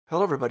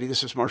Hello, everybody.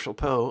 This is Marshall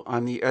Poe.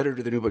 I'm the editor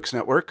of the New Books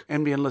Network.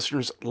 NBN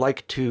listeners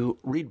like to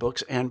read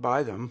books and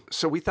buy them.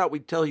 So we thought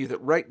we'd tell you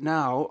that right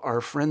now, our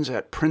friends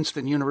at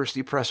Princeton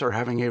University Press are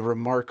having a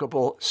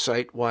remarkable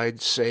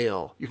site-wide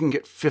sale. You can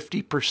get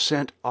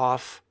 50%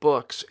 off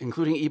books,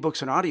 including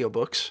ebooks and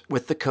audiobooks,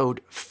 with the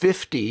code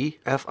 50,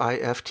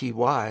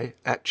 F-I-F-T-Y,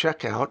 at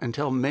checkout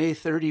until May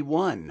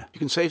 31. You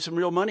can save some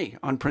real money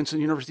on Princeton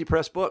University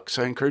Press books.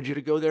 I encourage you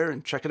to go there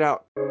and check it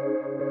out.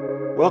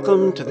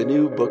 Welcome to the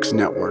New Books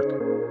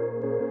Network.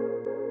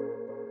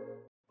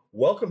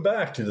 Welcome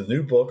back to the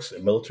New Books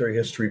and Military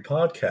History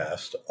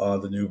podcast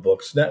on the New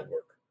Books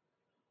Network.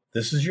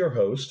 This is your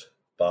host,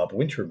 Bob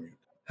Wintermute.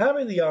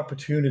 Having the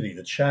opportunity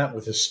to chat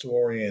with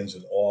historians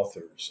and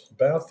authors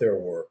about their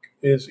work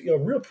is a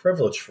real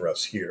privilege for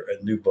us here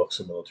at New Books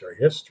and Military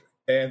History.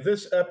 And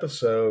this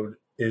episode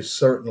is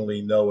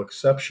certainly no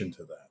exception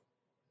to that.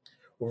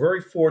 We're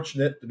very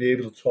fortunate to be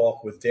able to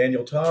talk with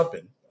Daniel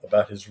Todman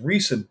about his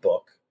recent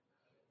book,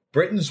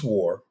 Britain's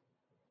War,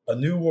 A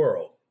New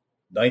World,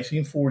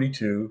 1942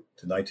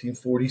 to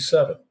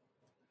 1947,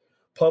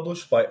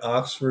 published by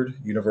Oxford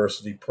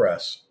University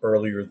Press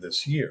earlier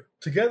this year.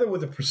 Together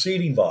with the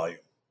preceding volume,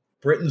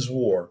 Britain's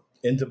War,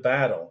 Into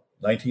Battle,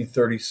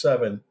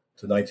 1937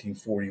 to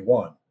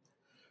 1941,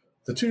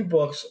 the two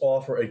books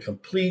offer a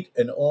complete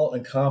and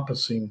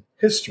all-encompassing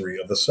history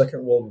of the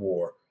Second World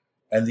War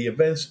and the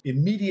events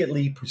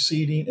immediately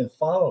preceding and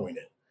following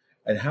it,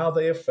 and how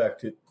they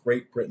affected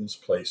Great Britain's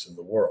place in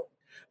the world.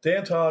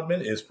 Dan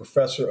Todman is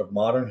Professor of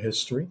Modern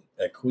History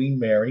at Queen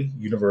Mary,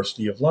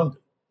 University of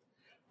London.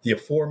 The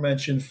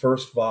aforementioned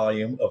first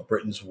volume of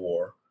Britain's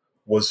War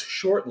was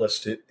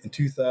shortlisted in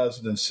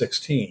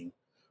 2016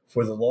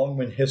 for the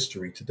Longman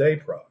History Today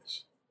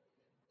Prize.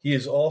 He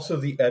is also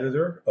the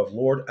editor of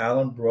Lord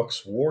Alan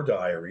Brooke's War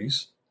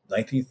Diaries,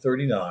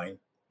 1939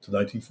 to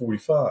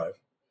 1945,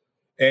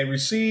 and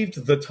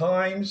received the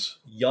Times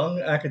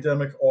Young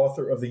Academic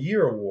Author of the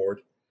Year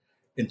Award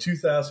in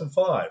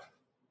 2005.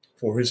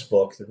 For his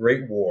book, The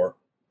Great War,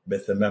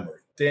 Myth and Memory.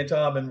 Dan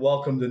Todman,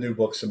 welcome to New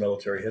Books in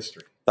Military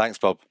History. Thanks,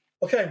 Bob.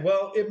 Okay,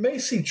 well, it may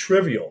seem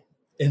trivial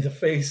in the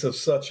face of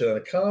such an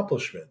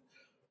accomplishment,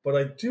 but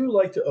I do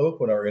like to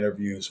open our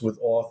interviews with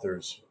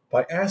authors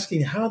by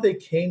asking how they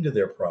came to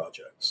their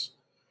projects.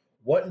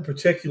 What in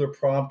particular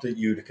prompted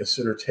you to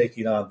consider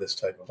taking on this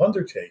type of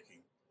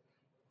undertaking?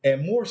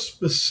 And more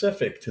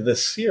specific to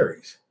this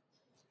series,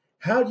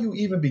 how do you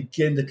even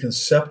begin to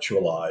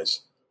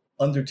conceptualize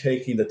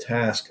undertaking the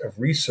task of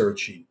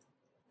researching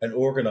and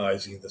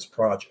organizing this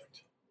project?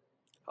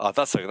 Oh,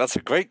 that's a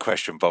great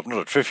question, Bob.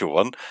 Not a trivial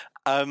one.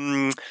 I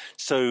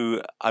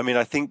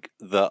think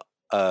that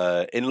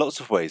in lots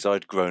of ways,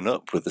 I'd grown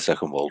up with the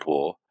Second World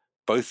War.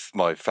 Both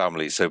my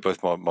families, so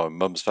both my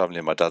mum's family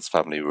and my dad's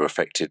family, were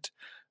affected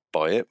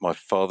by it. My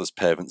father's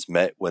parents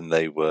met when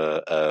they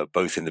were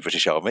both in the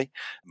British Army.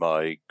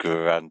 My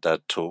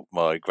granddad taught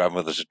my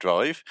grandmother to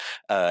drive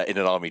in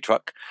an army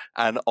truck.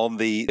 And on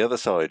the other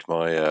side,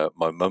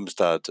 my mum's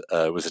dad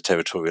was a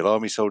Territorial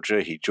Army soldier.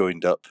 He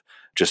joined up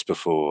just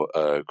before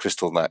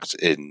Kristallnacht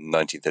in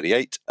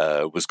 1938,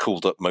 was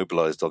called up,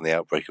 mobilized on the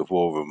outbreak of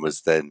war, and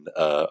was then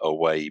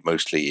away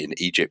mostly in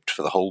Egypt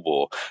for the whole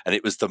war. And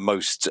it was the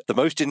most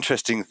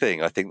interesting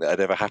thing I think that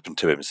had ever happened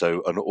to him.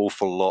 So an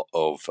awful lot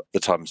of the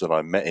times when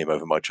I met him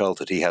over my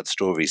childhood, he had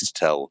stories to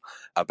tell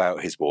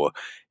about his war.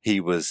 He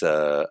was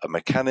a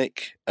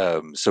mechanic,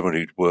 someone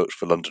who'd worked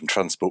for London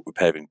Transport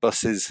repairing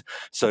buses.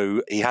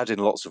 So he had in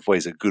lots of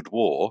ways a good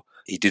war.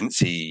 He didn't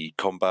see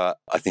combat.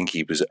 I think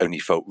he was only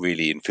felt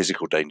really in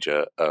physical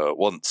danger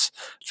once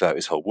throughout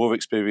his whole war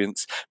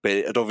experience. But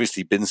it had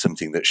obviously been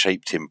something that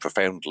shaped him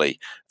profoundly.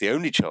 The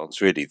only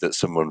chance really that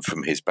someone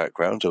from his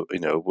background,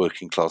 a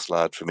working class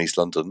lad from East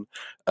London,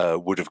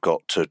 would have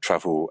got to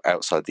travel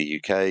outside the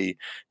UK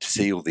to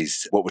see all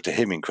these, what were to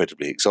him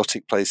incredibly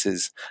exotic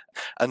places.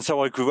 And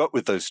so I grew up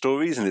with those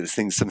stories, and it was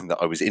something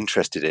that I was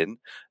interested in.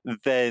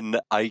 Then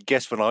I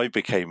guess when I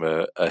became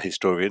a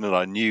historian, and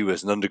I knew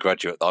as an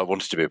undergraduate that I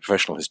wanted to be a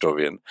professional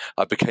historian,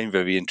 I became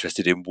very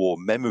interested in war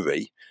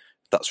memory.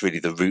 That's really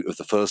the root of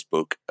the first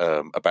book,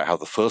 about how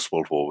the First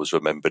World War was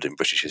remembered in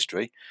British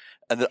history.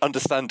 And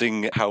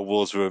understanding how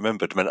wars were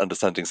remembered meant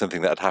understanding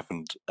something that had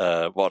happened,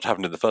 what had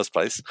happened in the first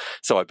place.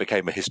 So I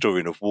became a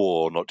historian of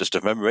war, not just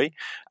of memory.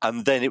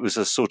 And then it was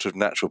a sort of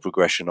natural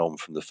progression on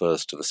from the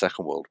First to the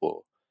Second World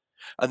War.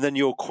 And then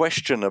your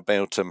question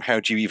about how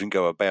do you even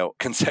go about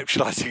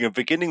conceptualizing and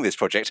beginning this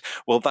project?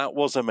 Well, that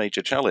was a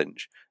major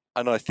challenge.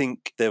 And I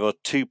think there are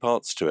two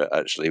parts to it,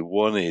 actually.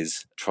 One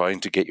is trying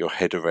to get your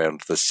head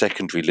around the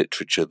secondary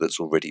literature that's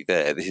already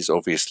there. This is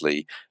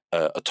obviously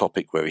a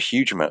topic where a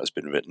huge amount has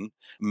been written.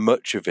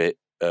 Much of it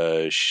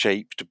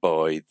shaped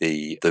by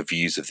the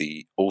views of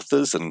the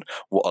authors and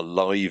what a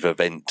live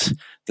event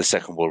the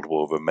Second World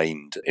War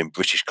remained in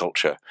British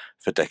culture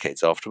for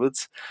decades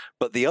afterwards.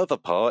 But the other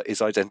part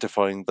is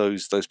identifying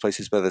those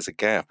places where there's a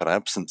gap, an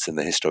absence in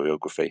the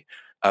historiography.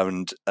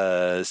 And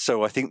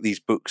so I think these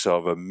books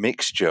are a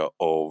mixture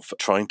of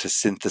trying to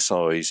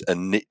synthesize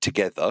and knit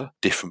together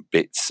different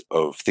bits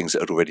of things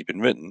that had already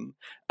been written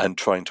and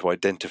trying to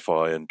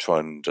identify and try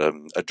and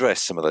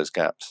address some of those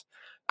gaps.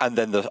 And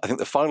then I think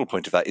the final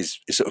point of that is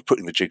sort of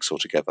putting the jigsaw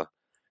together.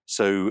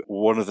 So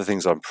one of the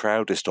things I'm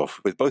proudest of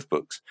with both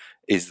books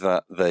is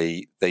that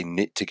they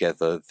knit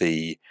together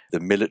the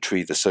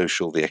military, the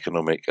social, the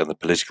economic, and the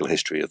political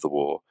history of the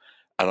war.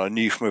 And I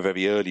knew from a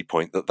very early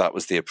point that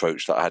was the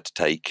approach that I had to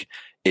take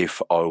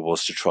if I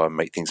was to try and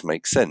make things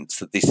make sense,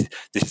 that this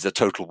is a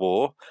total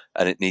war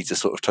and it needs a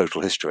sort of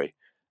total history.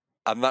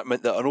 And that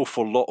meant that an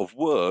awful lot of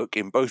work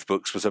in both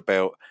books was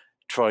about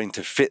trying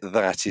to fit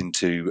that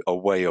into a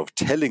way of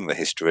telling the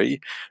history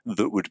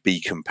that would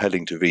be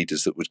compelling to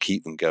readers, that would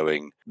keep them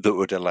going, that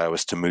would allow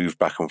us to move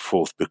back and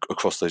forth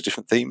across those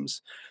different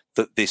themes.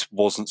 That this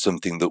wasn't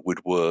something that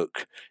would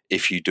work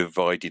if you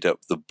divided up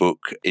the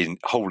book in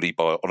wholly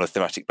on a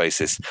thematic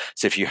basis.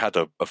 So if you had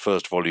a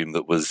first volume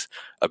that was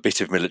a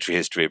bit of military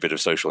history, a bit of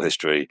social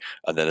history,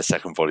 and then a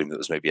second volume that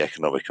was maybe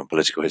economic and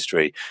political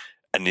history,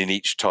 and in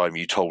each time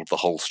you told the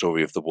whole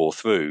story of the war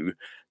through,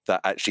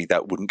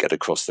 that wouldn't get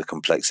across the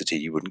complexity,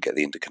 you wouldn't get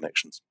the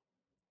interconnections.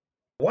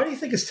 Why do you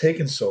think it's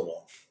taken so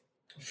long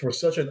for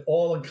such an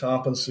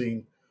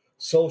all-encompassing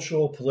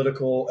social,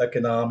 political,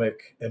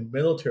 economic, and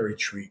military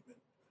treatment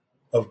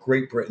of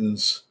Great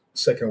Britain's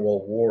Second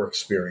World War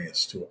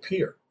experience to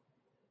appear?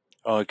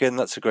 Oh, again,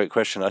 that's a great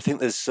question. I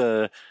think there's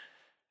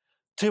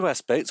two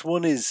aspects.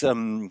 One is,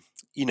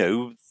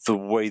 the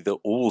way that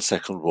all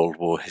Second World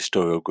War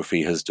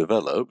historiography has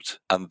developed,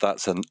 and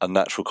that's a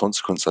natural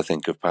consequence, I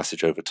think, of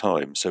passage over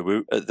time. So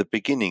we're at the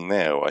beginning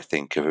now, I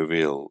think, of a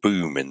real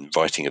boom in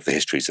writing of the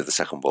histories of the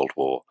Second World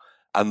War.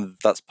 And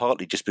that's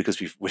partly just because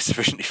we're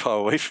sufficiently far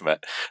away from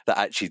it, that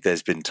actually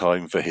there's been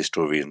time for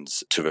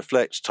historians to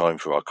reflect, time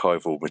for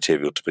archival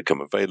material to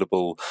become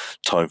available,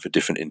 time for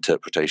different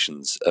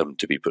interpretations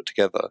to be put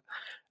together.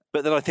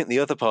 But then I think the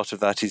other part of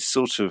that is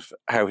sort of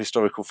how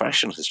historical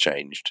fashion has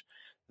changed.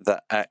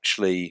 That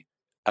actually,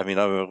 I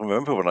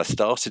remember when I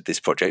started this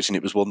project, and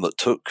it was one that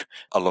took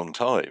a long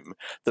time,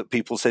 that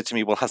people said to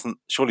me, well,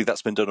 surely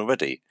that's been done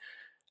already?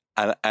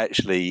 And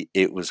actually,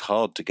 it was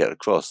hard to get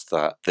across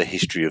that the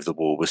history of the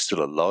war was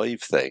still a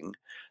live thing,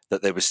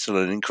 that there was still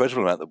an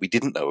incredible amount that we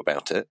didn't know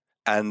about it,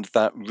 and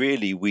that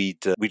really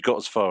we'd got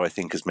as far, I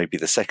think, as maybe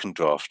the second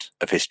draft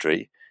of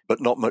history,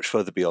 but not much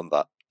further beyond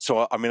that.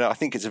 So, I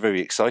think it's a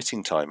very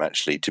exciting time,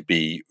 actually, to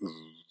be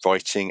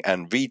writing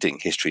and reading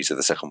histories of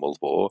the Second World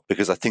War,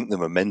 because I think the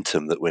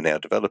momentum that we're now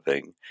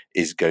developing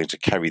is going to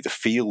carry the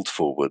field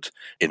forward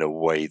in a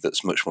way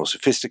that's much more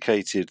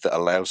sophisticated, that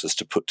allows us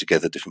to put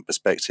together different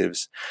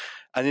perspectives.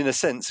 And in a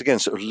sense, again,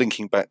 sort of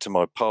linking back to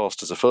my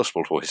past as a First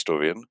World War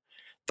historian,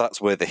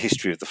 that's where the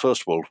history of the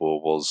First World War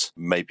was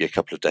maybe a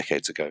couple of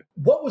decades ago.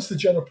 What was the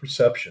general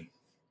perception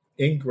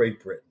in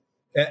Great Britain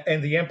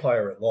and the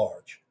Empire at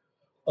large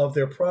of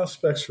their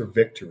prospects for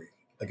victory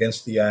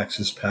against the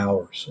Axis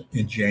powers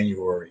in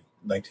January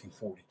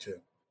 1942?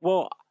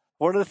 Well,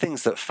 one of the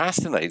things that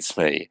fascinates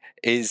me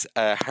is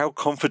how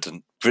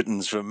confident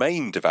Britons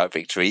remained about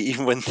victory,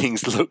 even when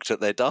things looked at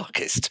their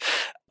darkest.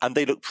 And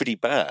they looked pretty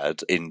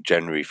bad in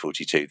January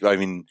 42.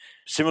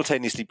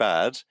 Simultaneously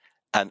bad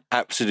and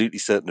absolutely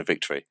certain of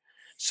victory.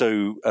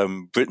 So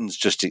Britain's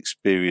just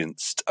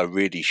experienced a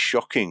really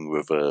shocking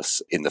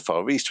reverse in the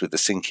Far East with the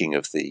sinking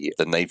of the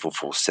naval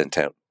force sent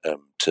out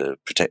to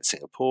protect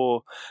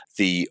Singapore,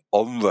 the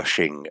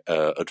onrushing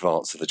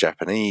advance of the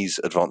Japanese,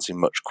 advancing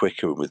much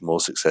quicker and with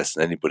more success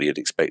than anybody had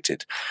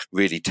expected,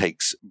 really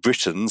takes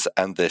Britons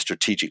and their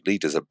strategic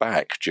leaders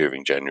aback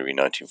during January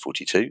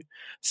 1942.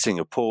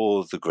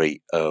 Singapore, the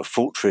great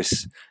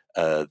fortress,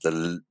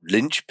 the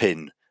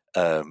linchpin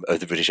of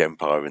the British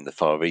Empire in the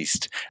Far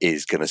East,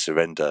 is going to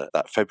surrender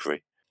that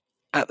February.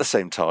 At the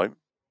same time,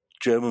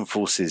 German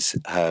forces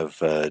have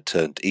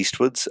turned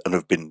eastwards and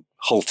have been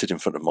halted in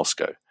front of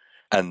Moscow.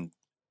 And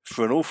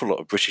for an awful lot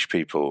of British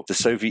people, the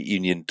Soviet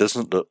Union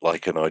doesn't look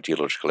like an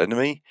ideological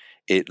enemy.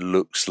 It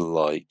looks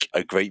like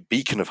a great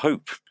beacon of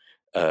hope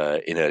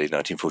in early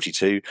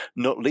 1942,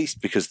 not least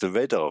because the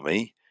Red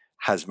Army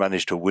has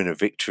managed to win a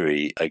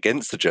victory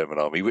against the German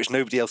army, which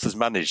nobody else has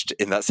managed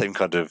in that same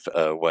kind of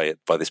way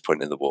by this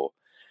point in the war.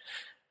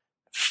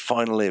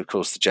 Finally, of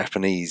course, the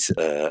Japanese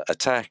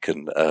attack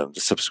and the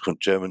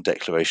subsequent German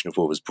declaration of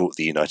war has brought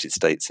the United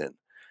States in.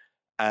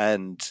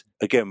 And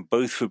again,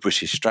 both for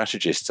British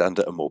strategists and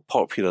at a more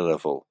popular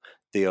level,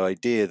 the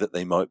idea that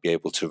they might be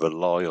able to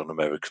rely on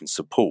American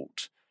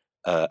support,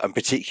 and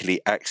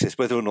particularly access,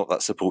 whether or not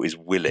that support is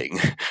willing,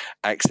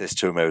 access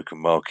to American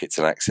markets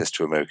and access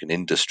to American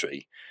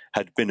industry,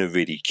 had been a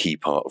really key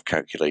part of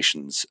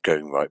calculations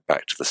going right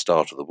back to the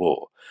start of the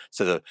war.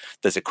 So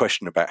there's a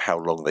question about how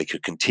long they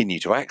could continue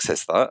to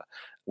access that,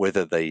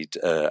 whether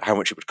how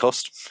much it would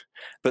cost,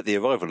 But the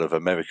arrival of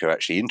America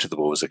actually into the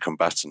war as a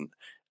combatant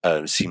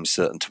seems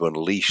certain to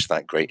unleash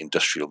that great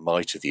industrial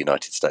might of the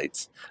United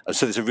States. And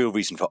so there's a real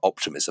reason for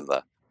optimism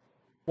there.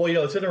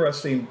 Well, it's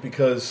interesting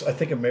because I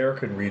think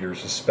American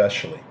readers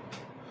especially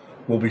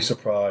will be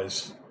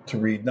surprised to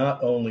read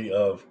not only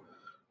of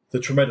the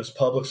tremendous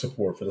public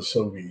support for the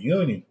Soviet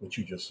Union, which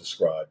you just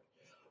described,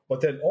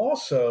 but then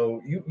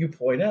also you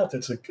point out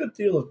there's a good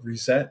deal of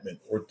resentment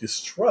or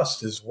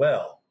distrust as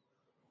well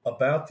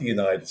about the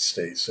United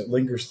States that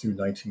lingers through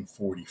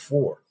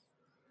 1944.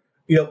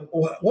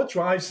 What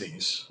drives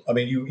these? I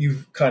mean,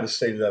 you've kind of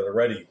stated that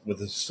already with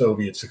the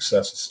Soviet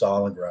success at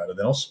Stalingrad and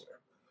elsewhere.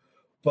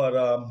 But,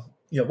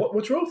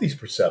 what drove these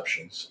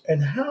perceptions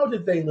and how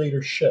did they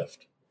later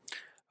shift?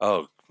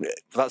 Oh,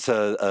 that's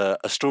a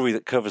story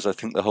that covers, I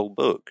think, the whole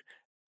book.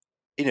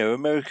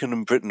 American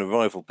and Britain are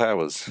rival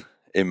powers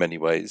in many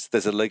ways.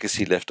 There's a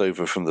legacy left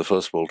over from the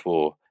First World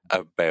War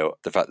about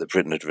the fact that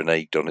Britain had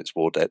reneged on its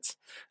war debts.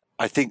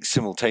 I think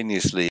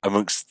simultaneously,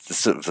 amongst the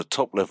sort of the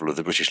top level of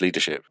the British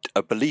leadership,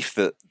 a belief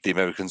that the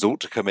Americans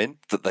ought to come in,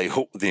 that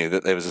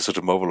that there was a sort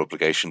of moral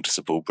obligation to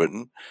support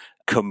Britain,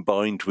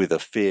 combined with a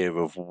fear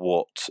of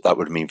what that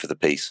would mean for the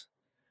peace.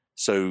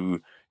 So,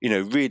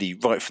 really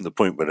right from the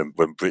point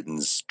when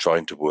Britain's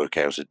trying to work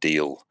out a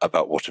deal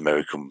about what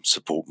American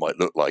support might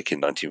look like in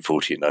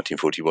 1940 and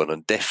 1941,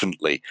 and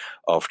definitely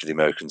after the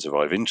Americans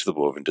arrive into the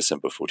war in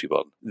December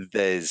 41,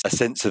 there's a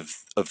sense of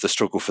the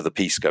struggle for the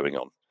peace going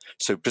on.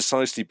 So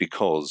precisely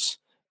because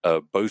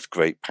both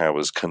great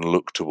powers can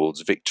look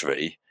towards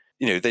victory,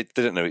 they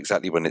don't know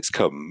exactly when it's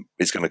going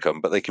to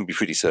come, but they can be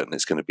pretty certain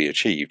it's going to be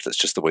achieved. That's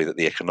just the way that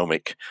the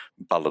economic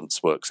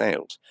balance works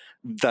out.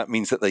 That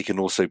means that they can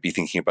also be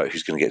thinking about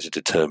who's going to get to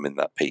determine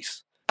that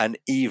peace. And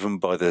even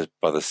by the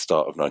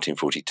start of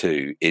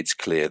 1942, it's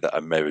clear that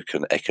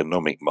American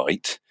economic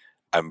might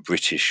and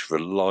British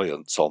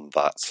reliance on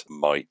that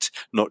might,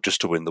 not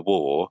just to win the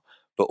war,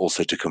 but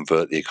also to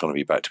convert the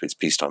economy back to its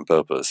peacetime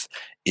purpose,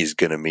 is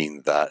going to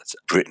mean that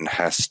Britain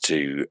has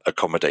to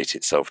accommodate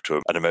itself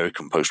to an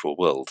American post-war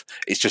world.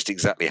 It's just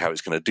exactly how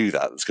it's going to do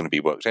that that's going to be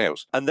worked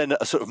out. And then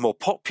at a sort of more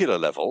popular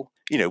level,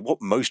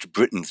 what most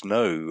Britons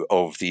know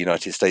of the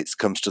United States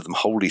comes to them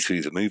wholly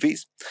through the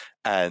movies.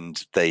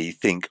 And they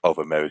think of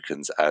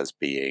Americans as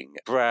being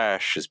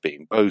brash, as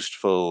being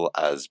boastful,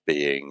 as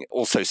being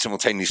also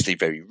simultaneously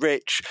very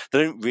rich.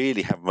 They don't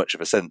really have much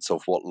of a sense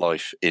of what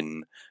life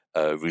in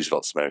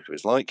Roosevelt's America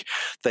is like.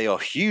 They are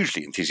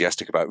hugely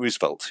enthusiastic about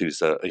Roosevelt,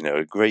 who's a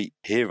great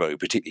hero,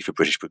 particularly for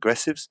British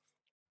progressives.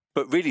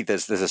 But really,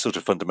 there's a sort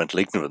of fundamental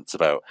ignorance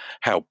about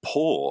how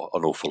poor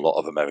an awful lot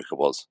of America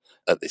was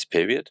at this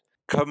period.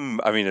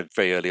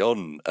 Very early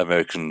on,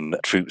 American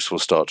troops will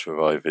start to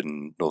arrive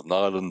in Northern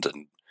Ireland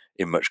and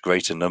in much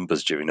greater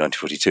numbers during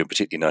 1942 and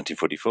particularly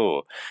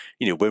 1944.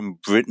 When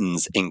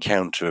Britons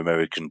encounter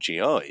American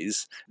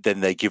GIs, then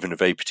they're given a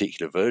very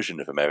particular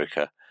version of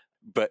America.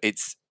 But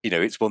it's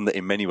one that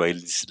in many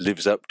ways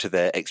lives up to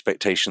their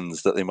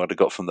expectations that they might have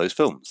got from those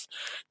films.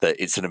 That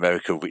it's an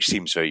America which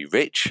seems very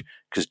rich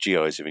because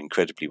GIs are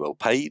incredibly well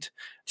paid.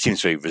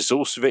 Seems very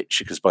resource rich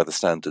because by the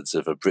standards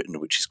of a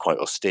Britain which is quite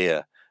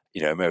austere,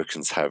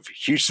 Americans have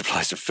huge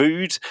supplies of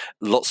food,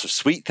 lots of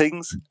sweet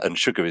things, and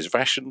sugar is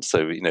rationed.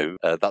 So,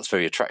 that's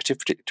very attractive,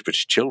 particularly to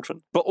British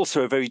children. But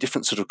also a very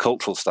different sort of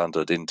cultural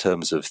standard in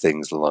terms of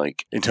things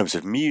like, in terms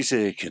of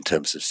music, in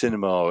terms of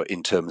cinema,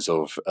 in terms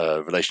of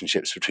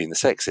relationships between the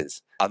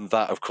sexes. And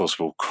that, of course,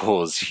 will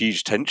cause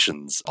huge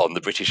tensions on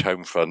the British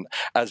home front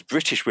as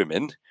British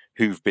women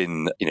who've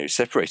been,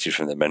 separated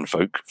from their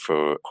menfolk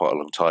for quite a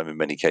long time in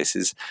many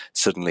cases,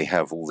 suddenly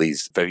have all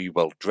these very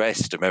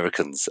well-dressed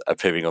Americans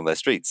appearing on their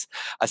streets.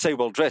 I say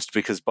well-dressed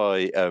because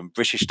by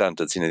British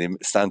standards, the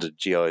standard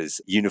GI's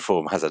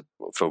uniform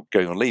for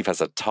going on leave has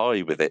a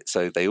tie with it,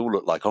 so they all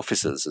look like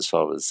officers as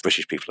far as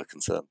British people are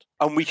concerned.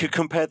 And we could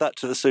compare that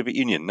to the Soviet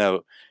Union.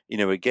 Now,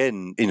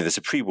 again, there's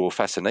a pre-war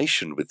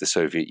fascination with the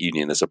Soviet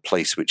Union as a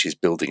place which is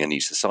building a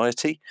new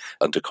society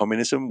under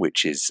communism,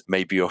 which is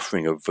maybe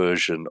offering a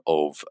version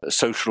of a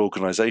social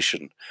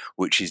organization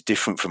which is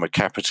different from a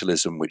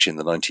capitalism which in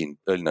the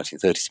early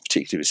 1930s in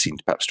particular was seen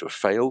perhaps to have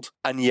failed,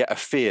 and yet a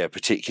fear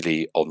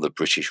particularly on the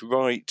British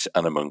right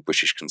and among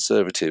British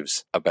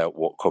conservatives about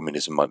what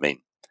communism might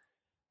mean.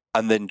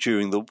 And then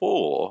during the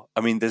war,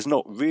 there's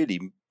not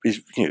really,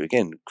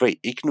 again, great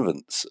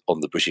ignorance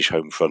on the British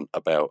home front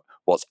about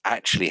what's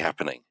actually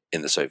happening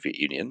in the Soviet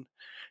Union,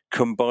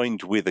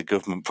 combined with a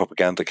government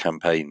propaganda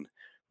campaign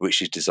which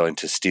is designed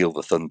to steal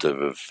the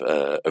thunder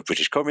of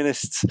British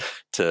communists,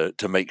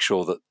 to make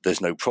sure that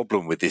there's no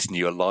problem with this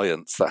new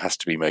alliance that has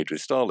to be made with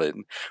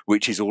Stalin,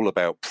 which is all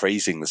about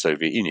praising the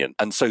Soviet Union.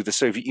 And so the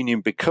Soviet Union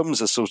becomes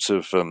a sort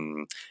of,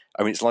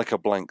 it's like a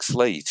blank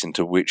slate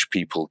into which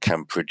people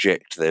can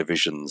project their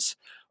visions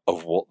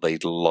of what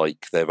they'd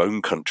like their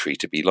own country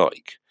to be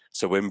like.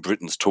 So when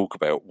Britons talk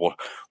about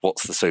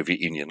what's the Soviet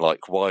Union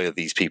like, why are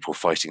these people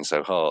fighting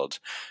so hard,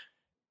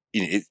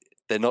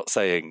 they're not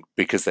saying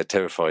because they're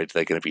terrified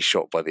they're going to be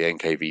shot by the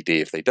NKVD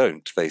if they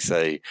don't. They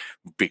say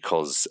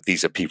because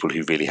these are people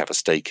who really have a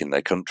stake in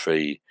their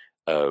country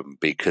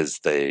because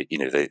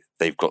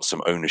they've got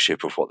some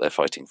ownership of what they're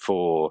fighting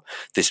for.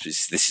 This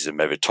is a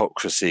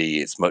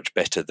meritocracy. It's much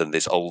better than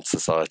this old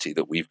society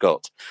that we've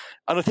got.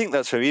 And I think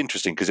that's very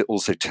interesting because it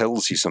also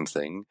tells you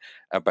something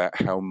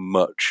about how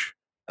much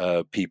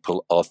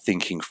people are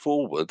thinking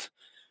forward.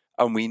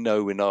 And we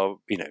know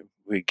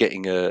we're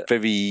getting a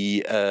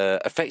very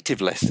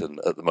effective lesson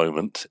at the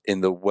moment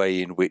in the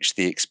way in which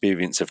the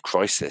experience of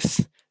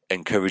crisis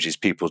encourages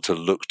people to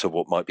look to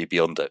what might be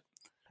beyond it.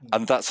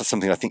 And that's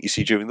something I think you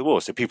see during the war.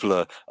 So people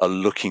are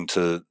looking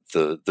to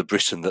the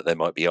Britain that there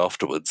might be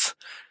afterwards.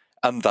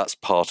 And that's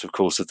part, of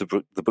course, of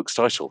the book's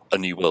title, A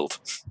New World.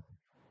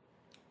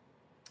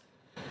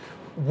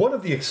 One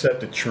of the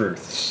accepted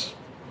truths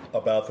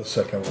about the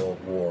Second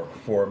World War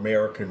for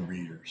American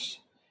readers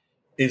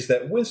is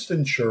that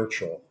Winston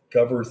Churchill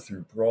governed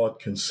through broad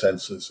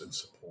consensus and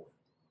support.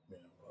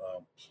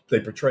 They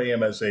portray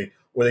him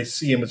they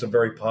see him as a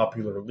very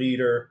popular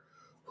leader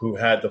who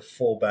had the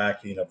full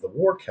backing of the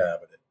war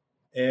cabinet.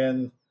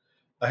 And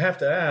I have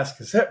to ask,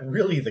 is that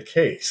really the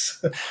case?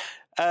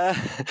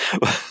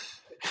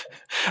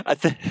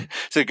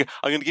 So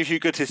I'm going to give you a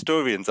good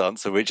historian's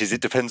answer, which is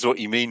it depends what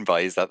you mean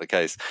by is that the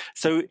case.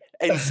 So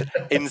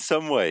in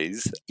some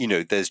ways,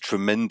 there's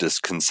tremendous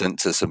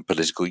consensus and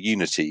political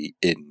unity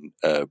in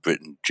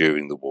Britain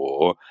during the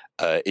war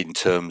in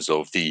terms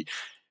of the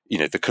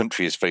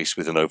country is faced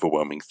with an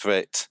overwhelming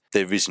threat.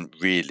 There isn't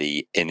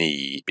really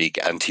any big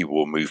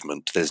anti-war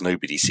movement. There's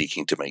nobody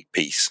seeking to make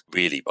peace,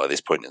 really, by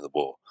this point in the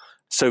war.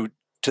 So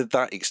to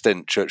that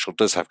extent, Churchill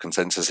does have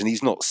consensus, and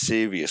he's not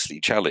seriously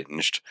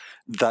challenged.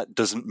 That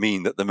doesn't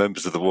mean that the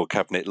members of the war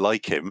cabinet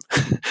like him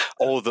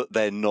or that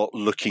they're not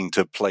looking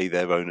to play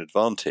their own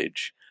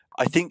advantage.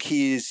 I think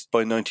he is, by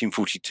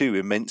 1942,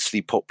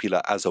 immensely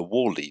popular as a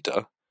war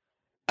leader.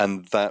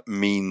 And that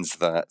means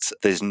that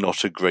there's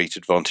not a great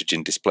advantage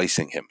in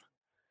displacing him.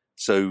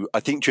 So I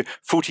think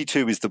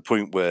 42 is the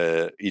point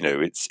where,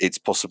 it's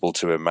possible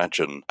to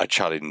imagine a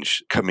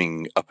challenge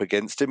coming up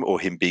against him or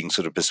him being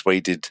sort of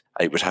persuaded.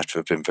 It would have to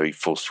have been very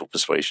forceful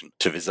persuasion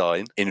to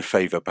resign in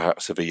favour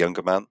perhaps of a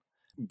younger man.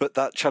 But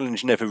that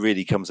challenge never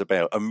really comes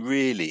about. And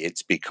really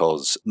it's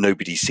because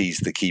nobody sees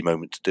the key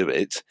moment to do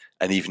it.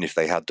 And even if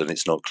they had done,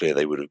 it's not clear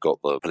they would have got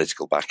the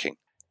political backing.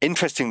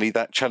 Interestingly,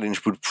 that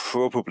challenge would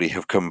probably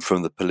have come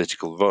from the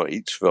political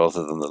right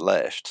rather than the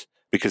left,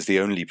 because the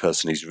only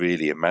person who's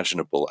really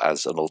imaginable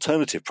as an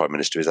alternative prime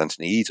minister is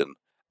Anthony Eden.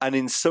 And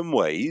in some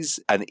ways,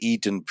 an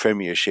Eden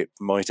premiership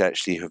might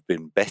actually have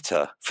been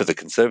better for the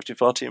Conservative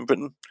Party in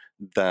Britain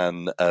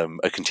than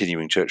a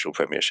continuing Churchill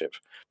premiership.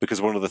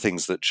 Because one of the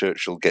things that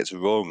Churchill gets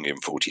wrong in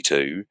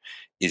 42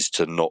 is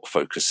to not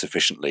focus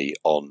sufficiently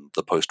on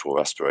the post-war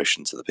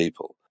aspirations of the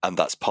people. And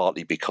that's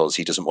partly because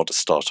he doesn't want to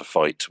start a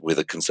fight with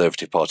a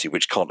Conservative Party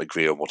which can't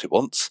agree on what it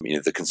wants.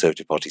 The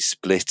Conservative Party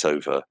split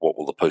over what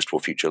will the post-war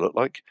future look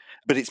like.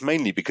 But it's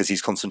mainly because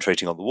he's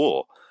concentrating on the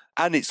war.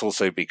 And it's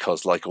also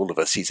because, like all of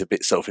us, he's a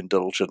bit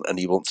self-indulgent and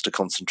he wants to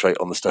concentrate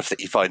on the stuff that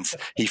he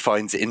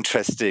finds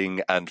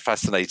interesting and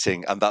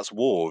fascinating, and that's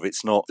war.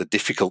 It's not the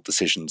difficult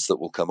decisions that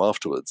will come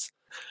afterwards.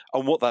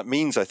 And what that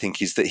means, I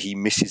think, is that he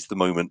misses the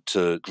moment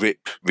to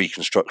grip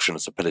Reconstruction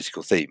as a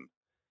political theme.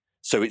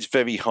 So it's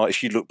very hard.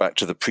 If you look back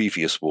to the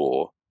previous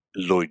war,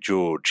 Lloyd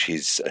George,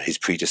 his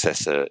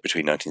predecessor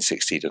between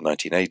 1916 and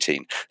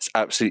 1918, there's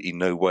absolutely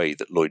no way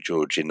that Lloyd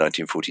George in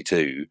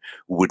 1942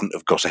 wouldn't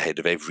have got ahead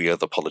of every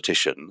other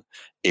politician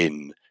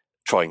in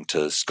trying to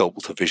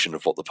sculpt a vision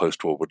of what the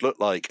post-war would look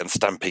like and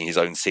stamping his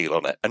own seal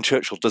on it. And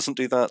Churchill doesn't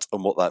do that.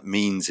 And what that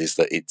means is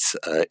that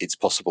it's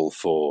possible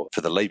for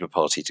the Labour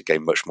Party to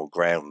gain much more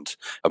ground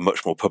and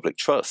much more public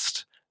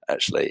trust,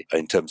 actually,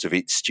 in terms of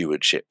its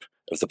stewardship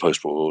of the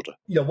post-war order.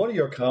 One of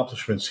your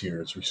accomplishments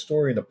here is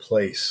restoring a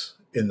place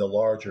in the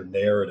larger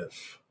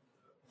narrative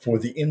for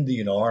the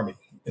Indian Army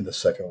in the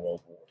Second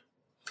World War.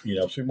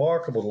 It's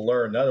remarkable to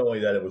learn not only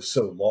that it was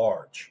so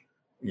large,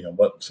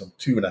 some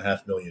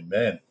 2.5 million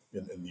men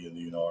in the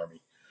Indian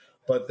Army,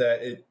 but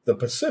that the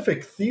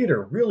Pacific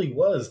Theater really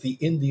was the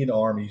Indian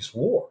Army's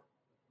war,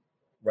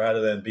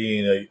 rather than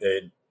being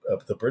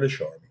the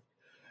British Army.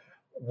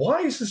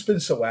 Why has this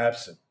been so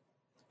absent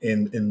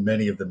in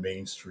many of the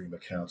mainstream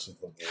accounts of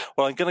the war?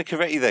 Well, I'm going to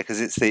correct you there because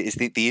it's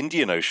the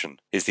Indian Ocean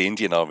is the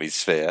Indian Army's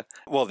sphere.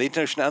 Well, the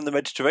Indian Ocean and the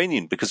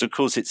Mediterranean, because of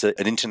course it's an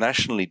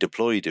internationally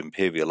deployed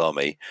imperial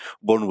army,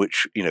 one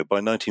which, by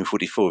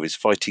 1944 is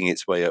fighting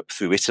its way up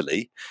through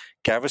Italy,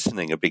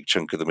 garrisoning a big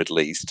chunk of the Middle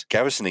East,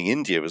 garrisoning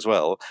India as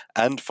well,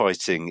 and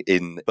fighting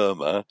in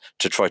Burma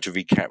to try to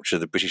recapture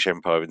the British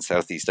Empire in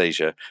Southeast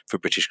Asia for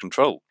British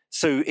control.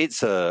 So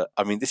as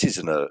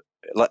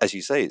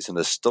you say, it's an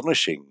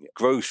astonishing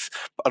growth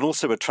and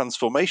also a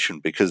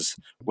transformation, because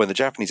when the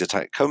Japanese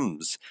attack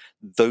comes,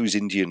 those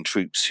Indian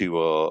troops who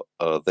are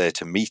there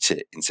to meet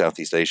it in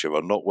Southeast Asia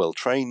are not well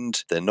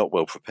trained, they're not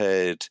well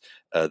prepared,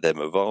 their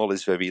morale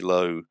is very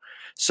low.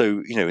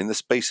 So, in the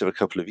space of a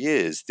couple of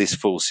years, this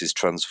force is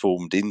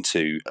transformed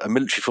into a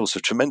military force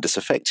of tremendous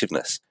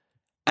effectiveness.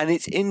 And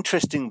it's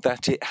interesting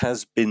that it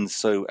has been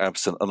so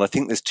absent. And I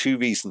think there's two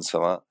reasons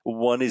for that.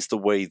 One is the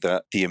way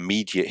that the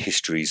immediate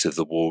histories of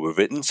the war were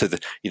written. So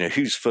that,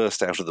 who's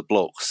first out of the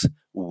blocks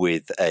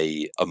with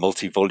a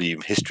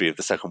multi-volume history of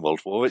the Second World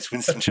War? It's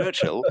Winston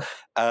Churchill.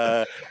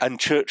 And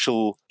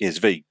Churchill is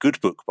a very good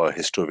book by a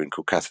historian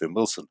called Catherine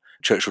Wilson.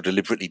 Churchill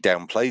deliberately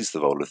downplays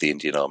the role of the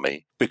Indian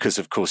Army because,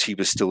 of course, he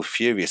was still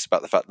furious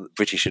about the fact that the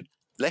British had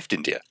left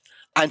India.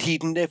 And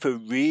he'd never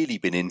really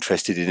been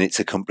interested in its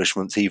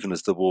accomplishments, even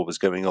as the war was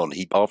going on.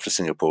 After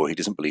Singapore, he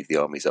doesn't believe the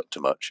army's up to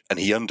much, and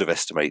he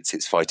underestimates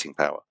its fighting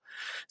power.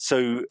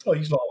 So,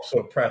 he's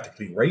also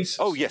practically racist.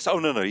 Oh, yes. Oh,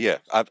 no, yeah,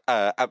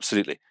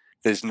 absolutely.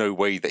 There's no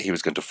way that he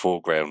was going to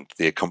foreground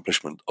the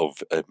accomplishment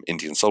of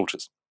Indian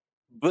soldiers.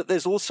 But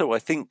there's also, I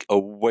think, a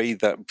way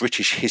that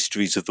British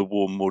histories of the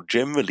war more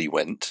generally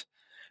went,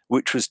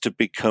 which was to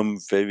become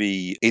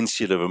very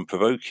insular and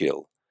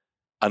parochial.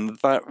 And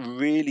that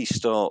really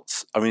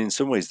starts, in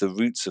some ways, the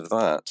roots of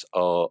that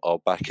are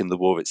back in the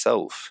war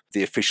itself.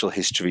 The official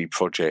history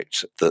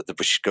project that the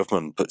British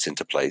government puts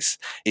into place,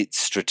 its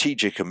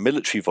strategic and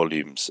military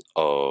volumes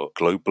are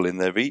global in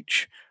their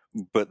reach,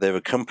 but they're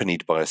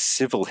accompanied by a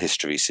civil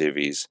history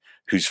series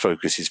whose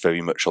focus is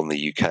very much on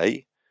the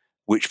UK,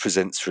 which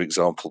presents, for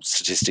example,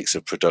 statistics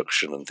of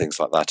production and things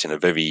like that in a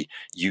very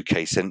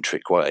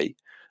UK-centric way.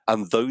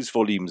 And those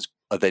volumes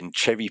are then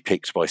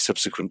cherry-picked by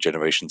subsequent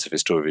generations of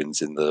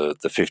historians in the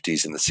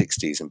 50s and the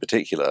 60s in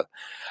particular.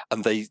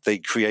 And they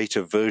create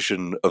a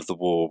version of the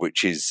war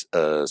which is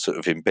sort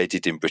of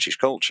embedded in British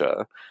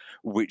culture,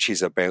 which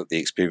is about the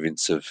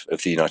experience of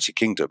the United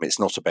Kingdom. It's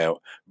not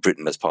about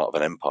Britain as part of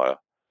an empire.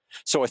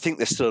 So I think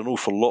there's still an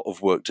awful lot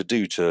of work to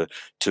do to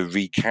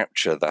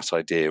recapture that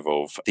idea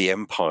of the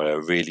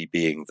empire really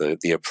being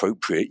the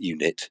appropriate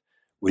unit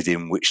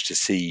within which to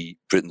see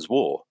Britain's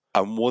war.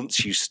 And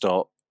once you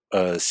start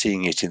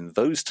seeing it in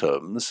those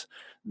terms,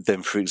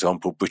 then, for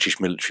example, British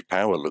military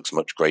power looks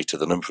much greater.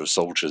 The number of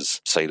soldiers,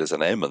 sailors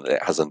and airmen that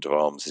it has under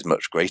arms is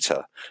much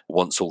greater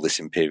once all this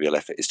imperial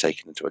effort is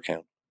taken into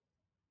account.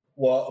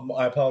 Well,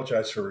 I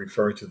apologize for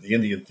referring to the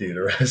Indian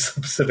theater as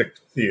the Pacific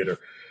theater.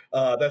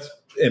 That's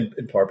in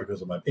part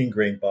because of my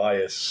ingrained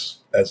bias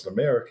as an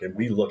American.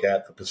 We look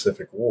at the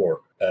Pacific War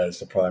as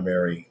the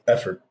primary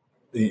effort,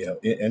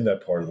 in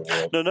that part of the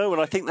world. No,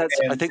 and I think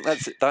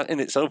that in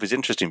itself is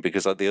interesting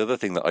because the other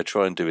thing that I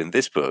try and do in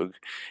this book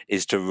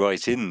is to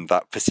write in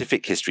that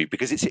Pacific history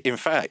because it's, in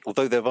fact,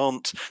 although there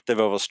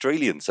are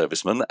Australian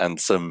servicemen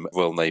and some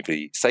Royal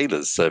Navy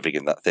sailors serving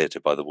in that theatre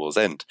by the war's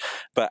end,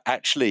 but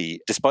actually,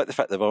 despite the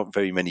fact there aren't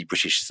very many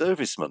British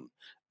servicemen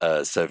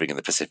serving in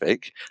the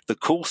Pacific, the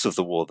course of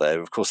the war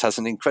there, of course, has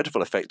an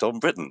incredible effect on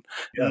Britain,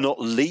 not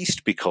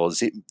least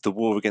because the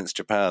war against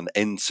Japan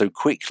ends so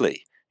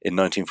quickly in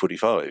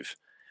 1945,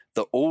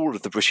 that all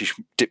of the British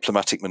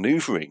diplomatic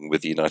manoeuvring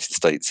with the United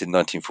States in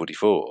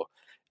 1944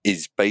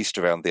 is based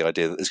around the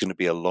idea that there's going to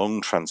be a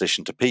long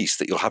transition to peace,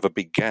 that you'll have a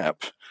big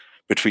gap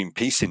between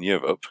peace in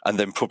Europe and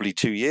then probably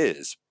 2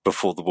 years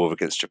before the war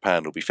against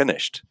Japan will be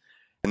finished.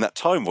 In that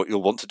time, what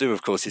you'll want to do,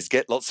 of course, is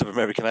get lots of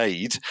American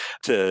aid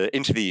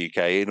into the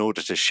UK in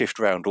order to shift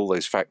around all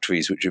those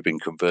factories which have been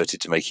converted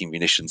to making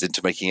munitions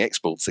into making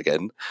exports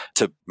again,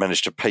 to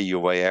manage to pay your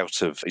way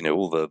out of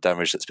all the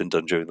damage that's been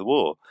done during the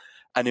war.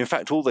 And in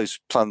fact, all those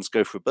plans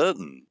go for a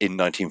burden in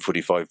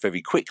 1945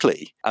 very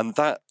quickly. And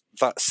that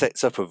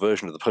sets up a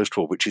version of the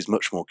post-war which is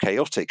much more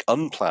chaotic,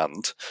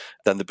 unplanned,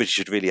 than the British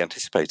had really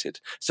anticipated.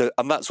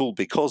 And that's all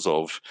because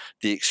of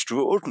the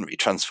extraordinary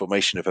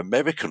transformation of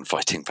American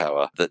fighting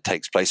power that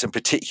takes place, in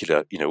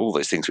particular, all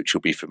those things which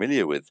you'll be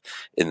familiar with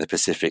in the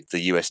Pacific.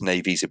 The US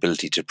Navy's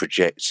ability to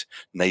project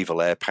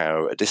naval air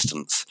power at a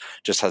distance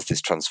just has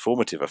this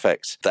transformative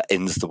effect that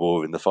ends the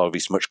war in the Far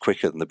East much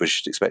quicker than the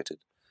British had expected.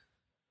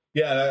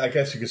 Yeah, I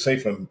guess you could say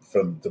from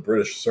the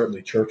British,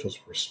 certainly Churchill's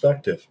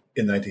perspective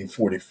in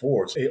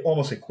 1944, it's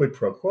almost a quid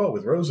pro quo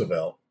with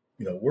Roosevelt.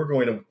 We're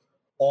going to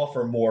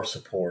offer more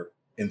support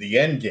in the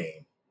end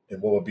game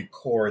in what would be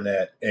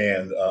Coronet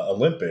and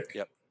Olympic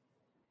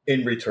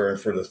in return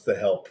for the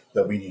help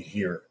that we need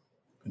here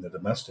in the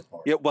domestic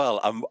market. Yeah,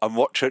 well, and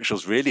what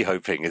Churchill's really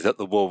hoping is that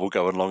the war will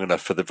go on long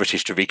enough for the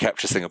British to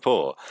recapture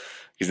Singapore.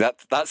 Because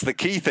that's the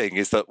key thing,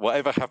 is that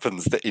whatever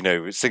happens, that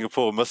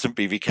Singapore mustn't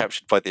be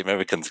recaptured by the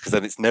Americans, because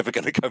then it's never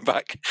going to come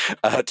back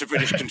to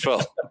British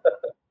control.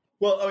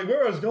 Well,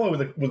 where I was going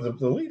with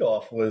the lead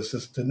off was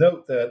just to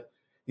note that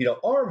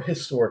our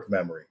historic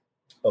memory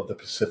of the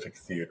Pacific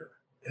Theater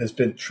has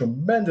been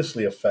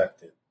tremendously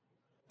affected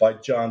by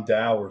John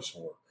Dower's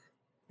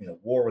work,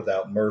 War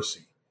Without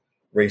Mercy,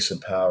 Race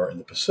and Power in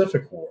the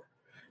Pacific War,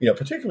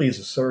 particularly his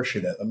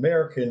assertion that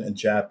American and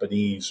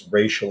Japanese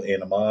racial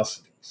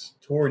animosities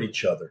toward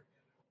each other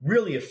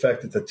really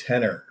affected the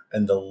tenor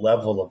and the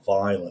level of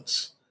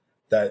violence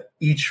that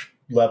each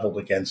leveled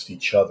against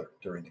each other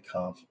during the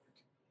conflict.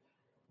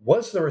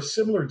 Was there a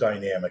similar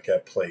dynamic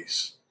at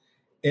place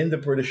in the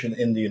British and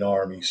Indian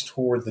armies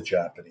toward the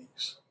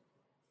Japanese?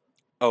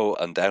 Oh,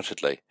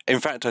 undoubtedly. In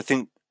fact, I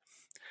think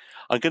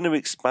I'm going to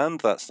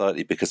expand that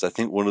slightly, because I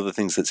think one of the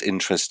things that's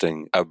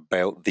interesting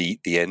about the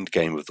end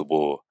game of the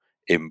war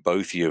in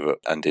both Europe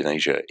and in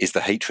Asia is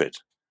the hatred.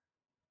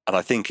 And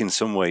I think in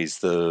some ways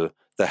the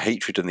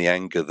hatred and the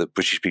anger that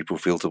British people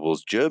feel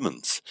towards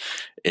Germans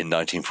in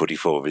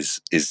 1944 and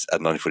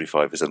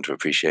 1945 is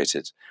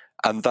underappreciated.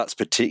 And that's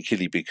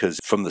particularly because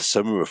from the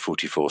summer of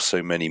 44,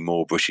 so many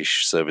more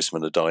British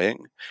servicemen are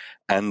dying,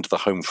 and the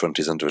home front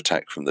is under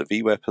attack from the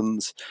V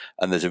weapons,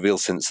 and there's a real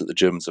sense that the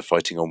Germans are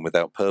fighting on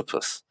without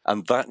purpose.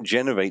 And that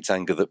generates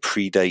anger that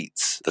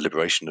predates the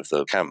liberation of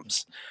the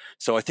camps.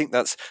 So I think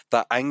that's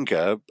that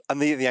anger,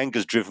 and the anger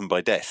is driven by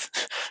death.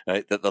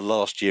 Right? That the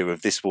last year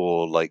of this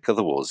war, like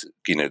other wars,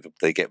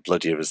 they get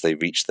bloodier as they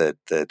reach their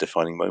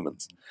defining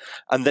moments.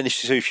 And then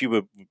if you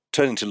were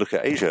turning to look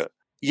at Asia,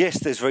 yes,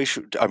 there's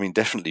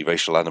definitely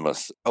racial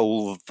animus.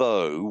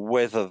 Although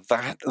whether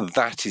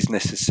that is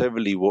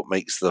necessarily what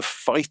makes the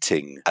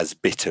fighting as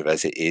bitter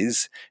as it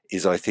is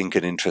I think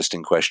an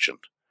interesting question.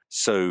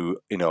 So,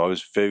 I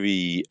was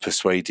very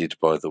persuaded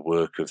by the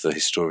work of the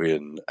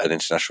historian and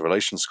international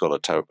relations scholar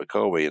Tariq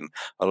Bakawi, and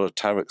a lot of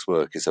Tariq's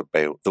work is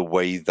about the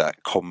way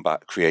that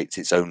combat creates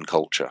its own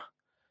culture,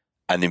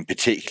 and in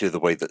particular the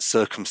way that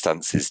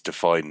circumstances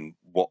define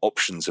what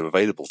options are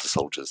available to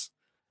soldiers.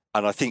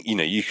 And I think,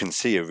 you can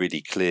see a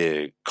really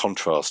clear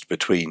contrast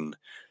between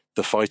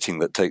the fighting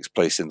that takes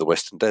place in the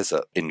Western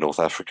Desert in North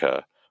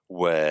Africa,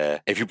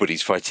 where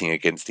everybody's fighting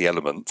against the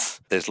elements.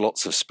 There's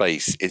lots of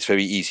space. It's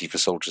very easy for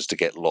soldiers to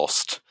get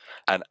lost.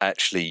 And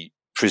actually,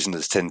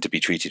 prisoners tend to be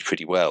treated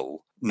pretty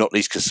well, not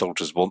least because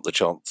soldiers want the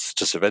chance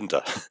to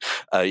surrender.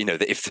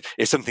 That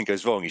if something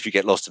goes wrong, if you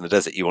get lost in the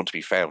desert, you want to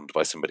be found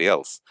by somebody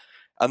else.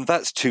 And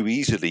that's too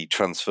easily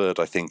transferred,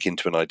 I think,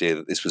 into an idea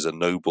that this was a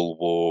noble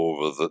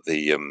war, or that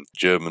the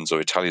Germans or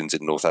Italians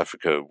in North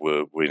Africa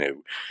were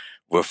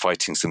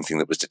fighting something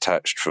that was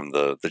detached from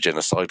the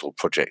genocidal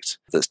project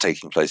that's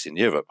taking place in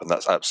Europe. And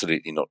that's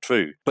absolutely not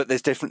true. But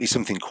there's definitely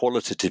something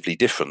qualitatively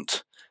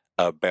different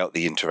about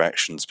the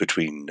interactions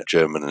between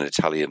German and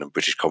Italian and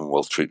British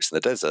Commonwealth troops in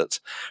the desert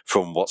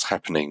from what's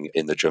happening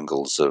in the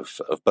jungles of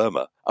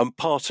Burma. And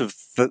part of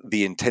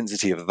the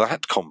intensity of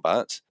that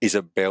combat is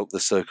about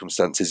the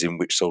circumstances in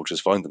which soldiers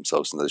find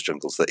themselves in those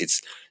jungles, that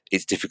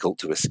it's difficult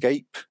to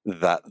escape,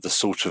 that the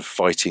sort of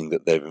fighting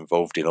that they're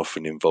involved in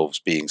often involves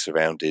being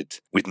surrounded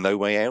with no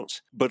way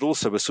out, but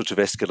also a sort of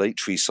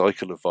escalatory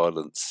cycle of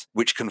violence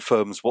which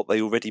confirms what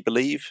they already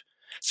believe.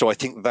 So I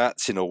think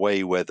that's in a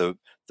way where the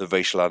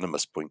racial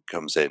animus point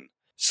comes in.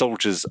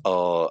 Soldiers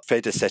are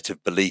fed a set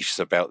of beliefs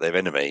about their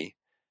enemy,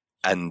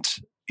 and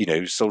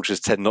soldiers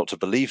tend not to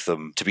believe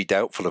them, to be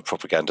doubtful of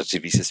propaganda, to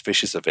be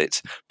suspicious of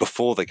it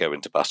before they go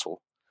into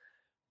battle.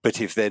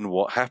 But if then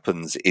what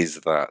happens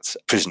is that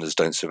prisoners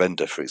don't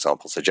surrender, for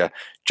example, so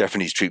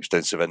Japanese troops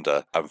don't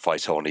surrender and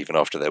fight on even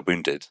after they're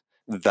wounded,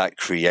 that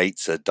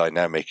creates a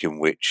dynamic in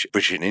which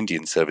British and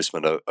Indian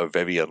servicemen are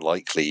very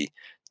unlikely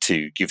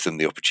to give them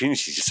the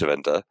opportunity to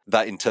surrender.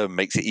 That in turn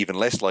makes it even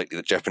less likely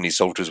that Japanese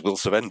soldiers will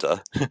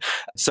surrender.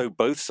 So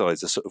both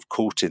sides are sort of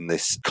caught in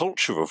this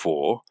culture of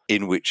war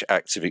in which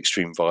acts of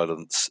extreme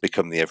violence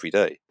become the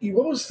everyday.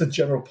 What was the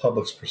general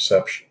public's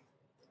perception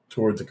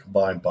toward the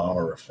combined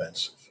bomber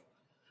offensive?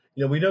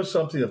 We know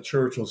something of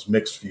Churchill's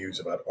mixed views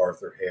about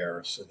Arthur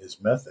Harris and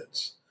his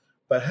methods,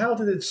 but how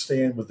did it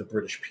stand with the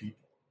British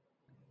people?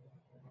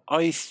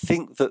 I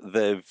think that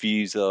their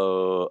views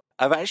are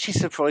actually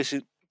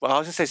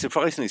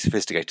surprisingly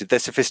sophisticated. They're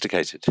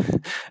sophisticated.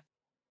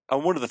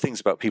 And one of the things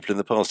about people in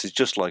the past is,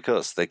 just like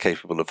us, they're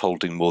capable of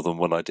holding more than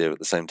one idea at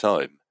the same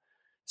time.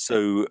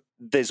 So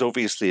there's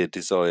obviously a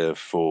desire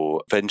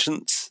for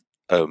vengeance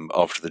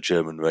after the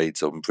German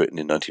raids on Britain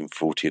in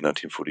 1940 and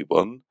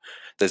 1941.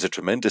 There's a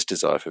tremendous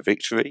desire for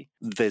victory.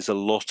 There's a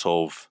lot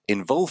of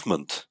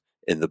involvement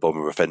in the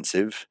bomber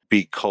offensive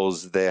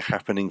because they're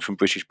happening from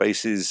British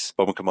bases,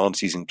 bomber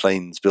commands using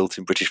planes built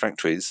in British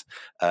factories,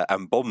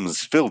 and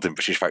bombs filled in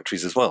British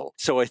factories as well.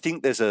 So I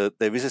think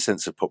there is a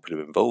sense of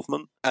popular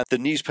involvement, and the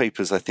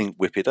newspapers I think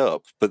whip it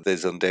up, but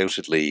there's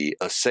undoubtedly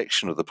a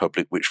section of the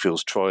public which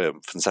feels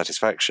triumph and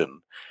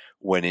satisfaction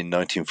when in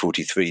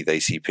 1943 they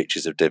see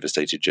pictures of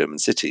devastated German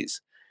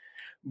cities.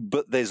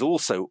 But there's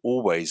also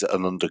always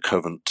an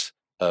undercurrent,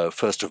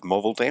 first of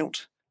moral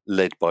doubt,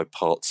 led by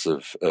parts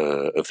of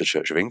the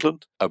Church of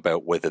England,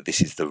 about whether this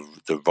is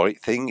the right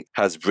thing.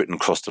 Has Britain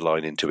crossed a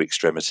line into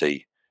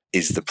extremity?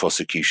 Is the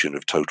prosecution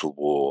of total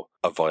war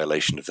a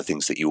violation of the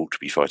things that you ought to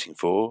be fighting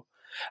for?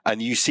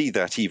 And you see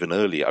that even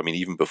earlier. I mean,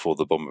 even before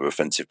the bomber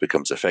offensive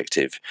becomes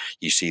effective,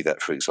 you see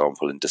that, for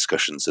example, in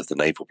discussions of the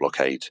naval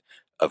blockade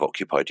of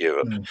occupied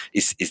Europe.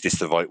 Is this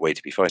the right way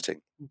to be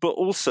fighting? But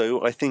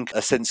also, I think,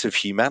 a sense of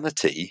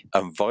humanity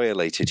and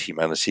violated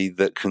humanity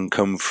that can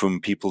come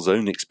from people's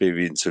own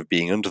experience of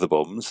being under the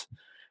bombs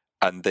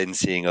and then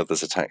seeing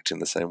others attacked in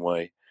the same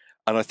way.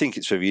 And I think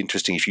it's very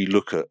interesting if you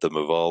look at the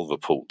morale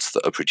reports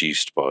that are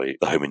produced by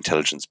the Home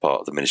Intelligence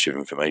part of the Ministry of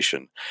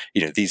Information.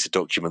 These are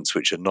documents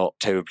which are not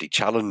terribly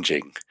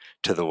challenging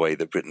to the way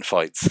that Britain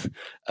fights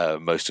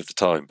most of the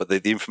time. But the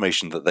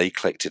information that they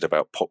collected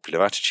about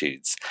popular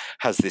attitudes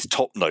has this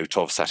top note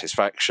of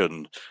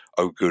satisfaction.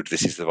 Oh, good,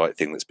 this is the right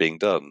thing that's being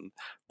done.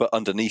 But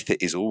underneath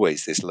it is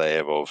always this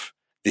layer of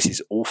this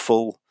is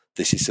awful,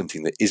 this is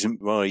something that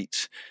isn't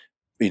right.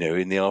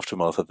 In the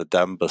aftermath of the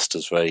Dam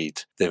Busters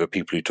raid, there are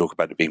people who talk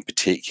about it being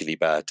particularly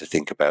bad to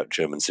think about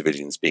German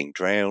civilians being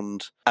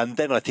drowned. And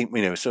then I think,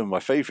 some of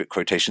my favourite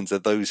quotations are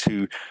those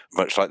who,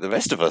 much like the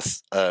rest of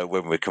us,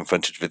 when we're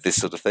confronted with this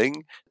sort of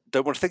thing,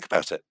 don't want to think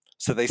about it.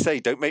 So they say,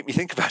 "Don't make me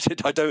think about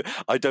it. I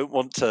don't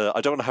want to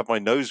have my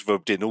nose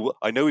rubbed in.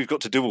 I know we've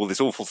got to do all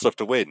this awful stuff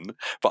to win,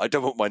 but I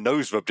don't want my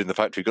nose rubbed in the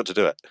fact we've got to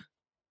do it."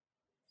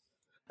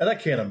 And I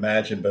can't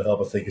imagine, but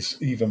help I think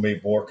it's even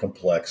made more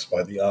complex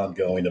by the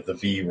ongoing of the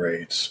V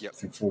raids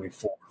through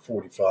 44,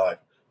 45,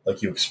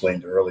 like you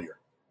explained earlier.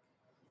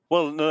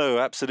 Well, no,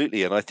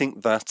 absolutely. And I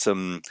think that,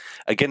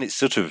 again,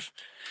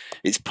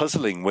 it's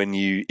puzzling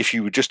if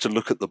you were just to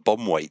look at the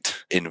bomb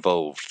weight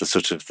involved, the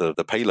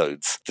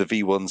payloads, the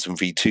V1s and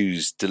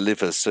V2s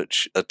deliver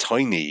such a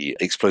tiny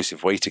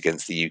explosive weight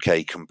against the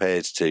UK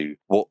compared to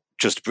what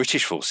just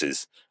British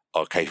forces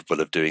are capable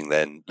of doing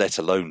then, let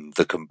alone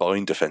the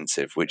combined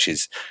offensive, which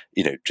is,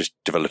 just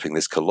developing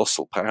this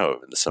colossal power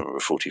in the summer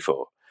of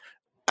 44.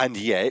 And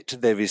yet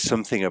there is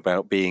something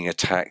about being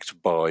attacked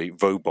by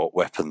robot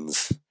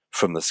weapons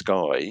from the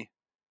sky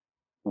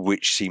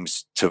which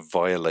seems to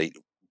violate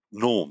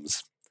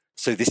norms.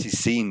 So this is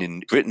seen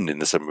in Britain in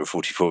the summer of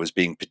 44 as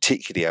being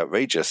particularly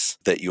outrageous,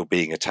 that you're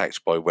being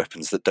attacked by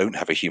weapons that don't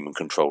have a human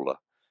controller.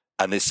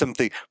 And there's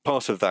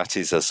part of that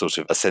is a sort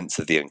of a sense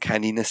of the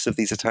uncanniness of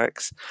these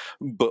attacks,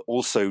 but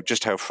also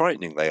just how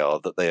frightening they are,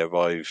 that they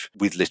arrive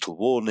with little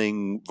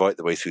warning right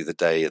the way through the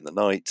day and the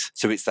night.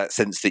 So it's that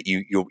sense that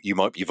you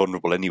might be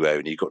vulnerable anywhere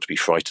and you've got to be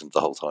frightened the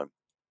whole time.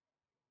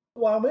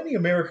 While many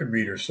American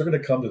readers are going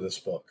to come to this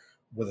book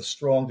with a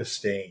strong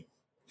disdain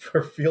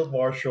for Field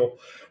Marshal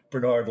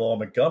Bernard Law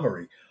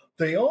Montgomery,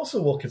 they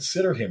also will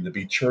consider him to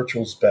be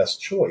Churchill's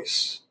best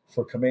choice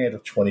for command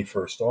of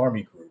 21st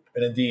Army Group,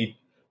 and indeed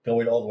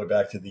going all the way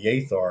back to the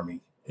 8th Army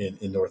in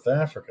North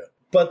Africa.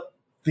 But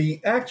the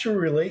actual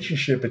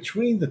relationship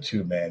between the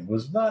two men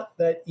was not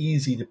that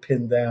easy to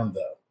pin down,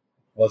 though,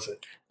 was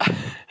it?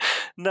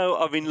 No,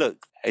 I mean,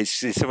 look,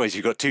 it's in some ways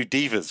you've got two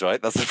divas,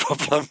 right? That's the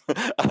problem.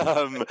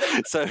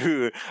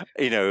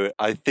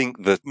 I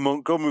think that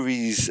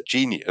Montgomery's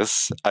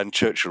genius, and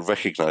Churchill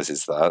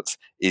recognises that,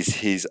 is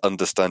his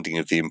understanding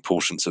of the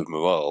importance of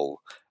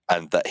morale,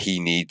 and that he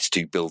needs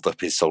to build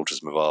up his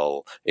soldiers'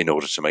 morale in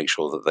order to make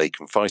sure that they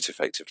can fight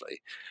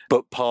effectively.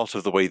 But part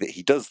of the way that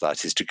he does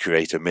that is to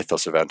create a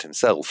mythos around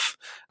himself,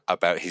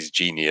 about his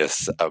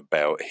genius,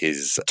 about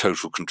his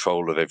total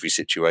control of every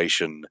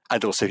situation,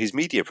 and also his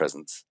media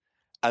presence.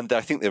 And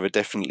I think there are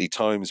definitely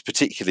times,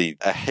 particularly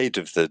ahead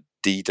of the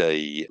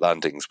D-Day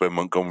landings, when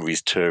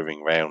Montgomery's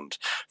touring around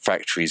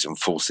factories and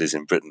forces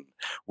in Britain,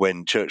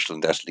 when Churchill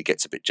undoubtedly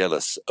gets a bit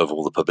jealous of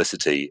all the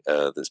publicity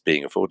that's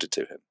being afforded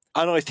to him.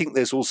 And I think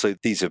there's also,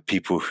 these are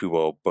people who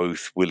are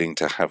both willing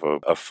to have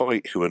a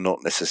fight, who are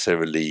not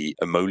necessarily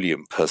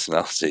emollient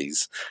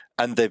personalities.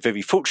 And they're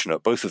very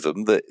fortunate, both of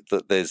them,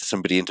 that there's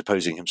somebody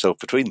interposing himself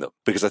between them.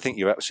 Because I think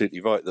you're absolutely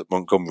right that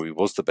Montgomery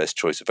was the best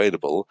choice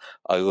available.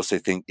 I also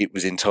think it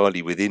was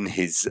entirely within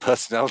his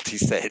personality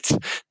set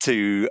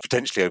to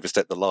potentially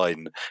overstep the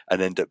line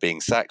and end up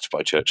being sacked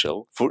by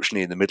Churchill.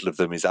 Fortunately, in the middle of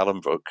them is Alan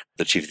Brooke,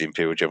 the Chief of the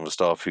Imperial General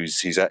Staff,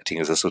 who's acting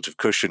as a sort of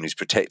cushion, who's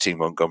protecting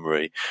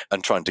Montgomery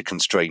and trying to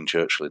constrain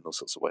Churchill in all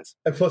sorts of ways.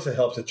 And plus it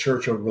helps that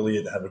Churchill really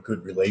didn't have a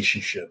good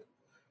relationship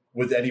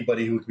with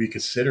anybody who would be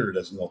considered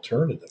as an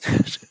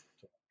alternative.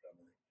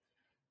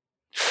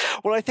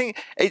 Well, I think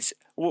it's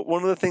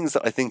one of the things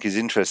that I think is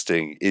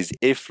interesting is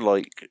if,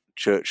 like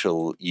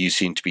Churchill, you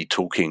seem to be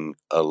talking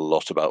a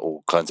lot about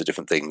all kinds of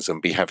different things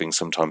and be having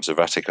sometimes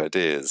erratic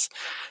ideas,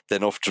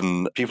 then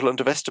often people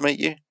underestimate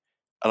you.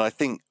 And I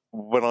think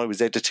when I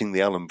was editing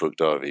the Alan Brooke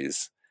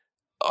diaries,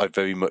 I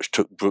very much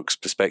took Brooke's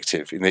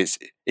perspective.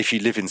 If you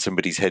live in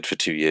somebody's head for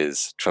 2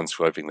 years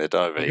transcribing their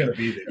diary,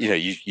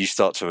 you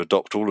start to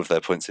adopt all of their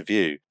points of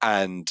view.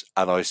 And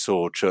I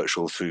saw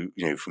Churchill through,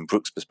 from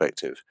Brooke's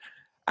perspective.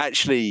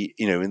 Actually,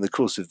 in the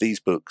course of these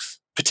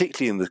books,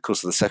 particularly in the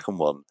course of the second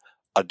one,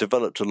 I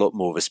developed a lot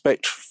more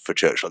respect for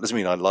Churchill. It doesn't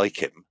mean I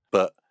like him,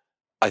 but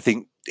I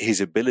think his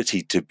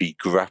ability to be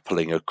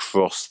grappling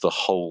across the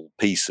whole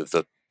piece of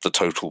the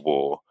total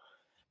war,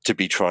 to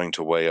be trying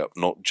to weigh up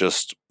not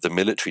just the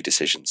military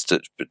decisions,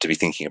 but to be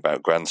thinking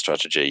about grand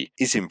strategy,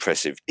 is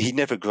impressive. He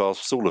never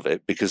grasps all of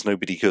it because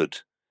nobody could.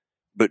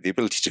 But the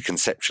ability to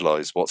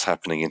conceptualize what's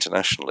happening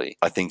internationally,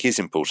 I think, is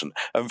important.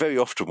 And very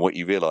often what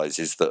you realize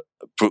is that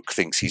Brooke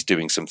thinks he's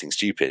doing something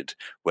stupid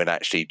when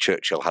actually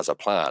Churchill has a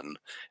plan.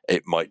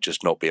 It might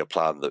just not be a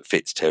plan that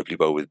fits terribly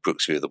well with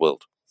Brooke's view of the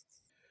world.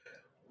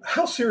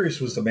 How serious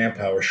was the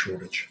manpower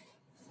shortage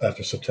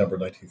after September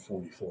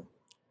 1944?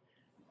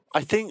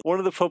 I think one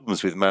of the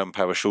problems with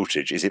manpower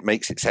shortage is it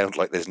makes it sound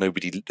like there's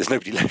nobody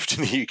left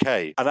in the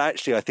UK. And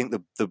actually, I think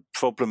the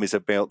problem is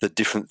about the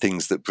different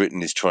things that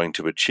Britain is trying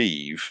to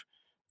achieve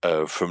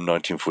from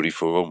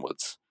 1944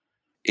 onwards.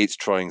 It's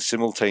trying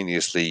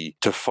simultaneously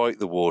to fight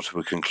the war to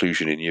a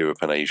conclusion in Europe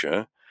and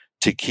Asia,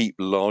 to keep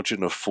large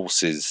enough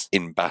forces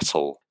in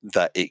battle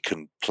that it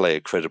can play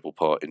a credible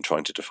part in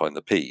trying to define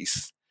the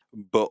peace,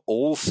 but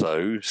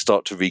also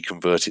start to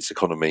reconvert its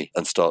economy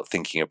and start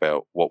thinking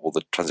about what will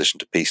the transition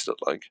to peace look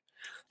like.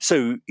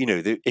 So,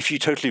 if you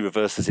totally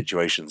reverse the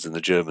situations and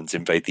the Germans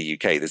invade the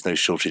UK, there's no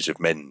shortage of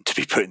men to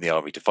be put in the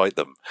army to fight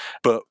them.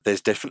 But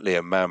there's definitely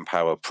a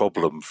manpower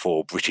problem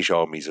for British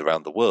armies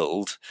around the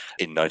world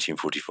in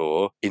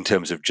 1944 in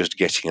terms of just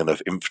getting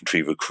enough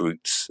infantry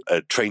recruits,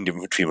 trained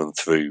infantrymen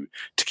through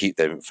to keep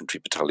their infantry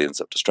battalions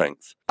up to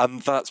strength.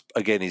 And that,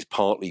 again, is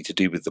partly to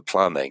do with the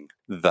planning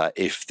that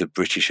if the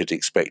British had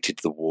expected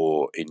the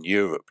war in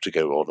Europe to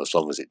go on as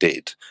long as it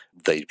did,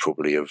 they'd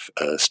probably have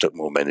stuck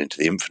more men into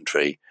the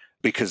infantry,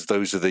 because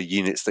those are the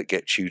units that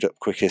get chewed up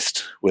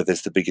quickest, where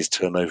there's the biggest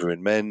turnover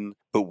in men,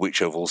 but which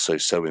are also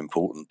so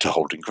important to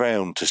holding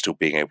ground, to still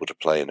being able to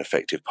play an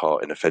effective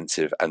part in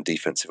offensive and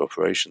defensive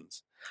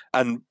operations.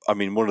 And, I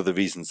mean, one of the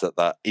reasons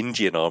that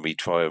Indian Army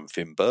triumph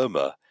in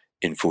Burma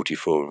in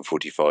 44 and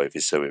 45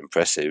 is so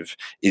impressive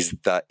is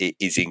that it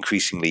is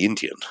increasingly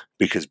Indian,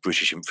 because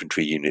British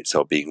infantry units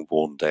are being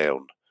worn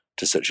down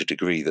to such a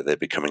degree that they're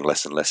becoming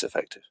less and less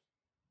effective.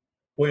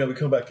 Well, we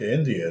come back to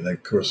India, and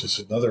of course, it's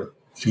another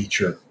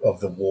feature of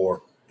the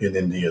war in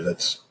India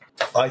that's,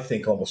 I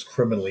think, almost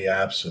criminally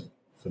absent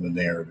from the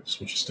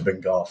narratives, which is the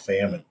Bengal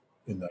famine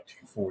in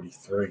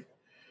 1943.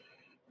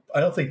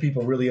 I don't think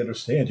people really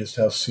understand just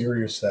how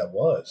serious that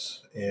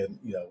was, and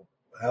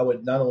how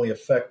it not only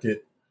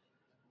affected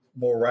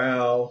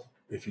morale,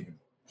 if you can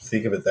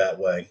think of it that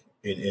way,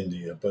 in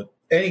India, but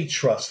any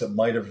trust that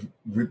might have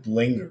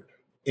lingered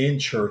in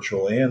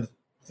Churchill and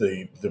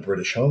the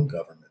British home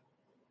government.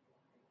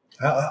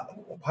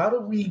 How do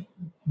we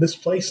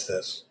misplace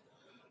this?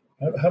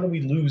 How do we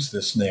lose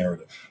this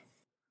narrative?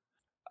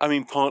 I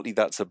mean, partly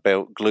that's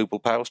about global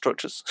power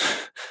structures.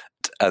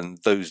 And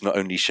those not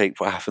only shape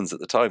what happens at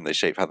the time, they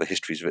shape how the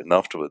history is written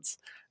afterwards.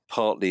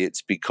 Partly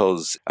it's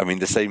because,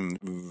 the same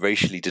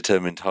racially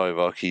determined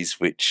hierarchies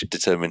which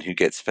determine who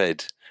gets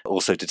fed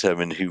also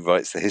determine who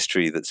writes the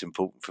history that's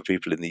important for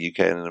people in the UK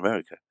and in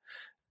America.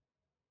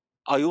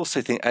 I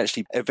also think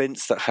actually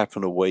events that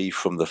happen away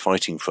from the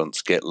fighting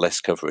fronts get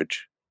less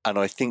coverage. And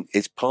I think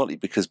it's partly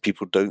because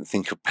people don't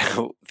think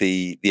about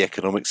the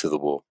economics of the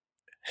war.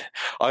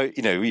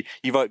 You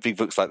write big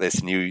books like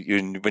this, and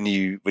when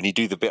you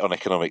do the bit on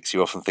economics,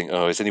 you often think,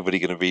 oh, is anybody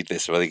going to read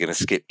this, or are they going to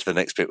skip to the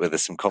next bit where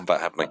there's some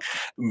combat happening?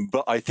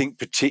 But I think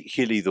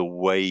particularly the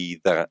way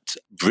that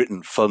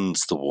Britain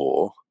funds the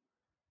war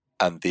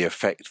and the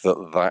effect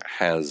that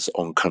has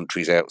on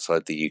countries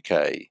outside the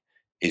UK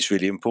is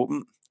really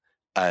important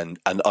and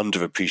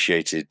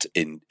underappreciated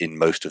in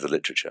most of the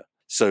literature.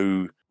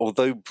 So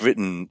although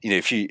Britain,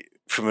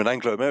 from an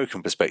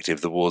Anglo-American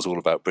perspective, the war's all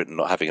about Britain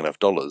not having enough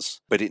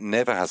dollars, but it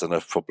never has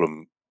enough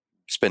problem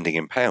spending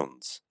in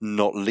pounds,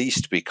 not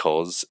least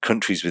because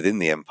countries within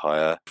the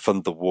empire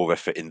fund the war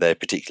effort in their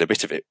particular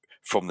bit of it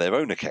from their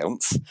own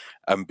accounts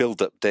and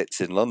build up debts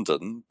in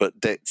London,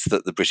 but debts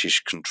that the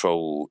British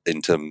control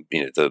in terms,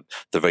 the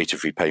rate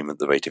of repayment,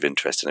 the rate of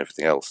interest and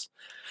everything else.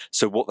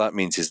 So what that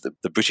means is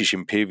that the British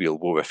imperial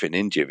war effort in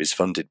India is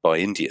funded by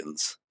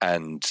Indians,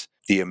 and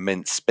the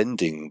immense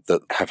spending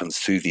that happens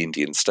through the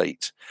Indian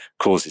state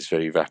causes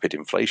very rapid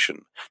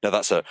inflation. Now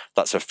that's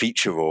a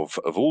feature of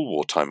all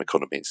wartime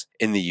economies.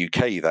 In the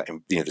UK,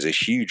 there's a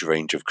huge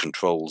range of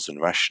controls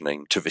and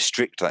rationing to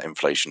restrict that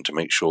inflation, to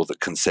make sure that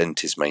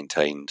consent is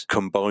maintained,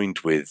 combined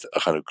with a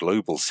kind of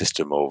global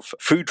system of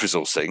food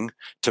resourcing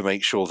to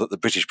make sure that the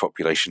British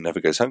population never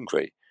goes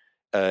hungry.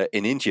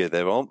 In India,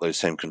 there aren't those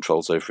same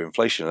controls over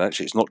inflation. And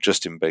actually, it's not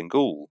just in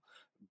Bengal,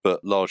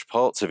 but large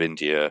parts of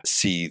India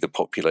see the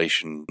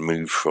population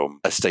move from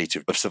a state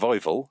of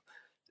survival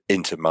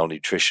into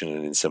malnutrition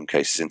and in some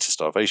cases into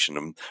starvation.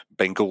 And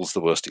Bengal's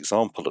the worst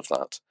example of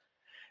that.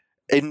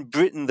 In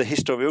Britain, the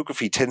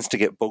historiography tends to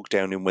get bogged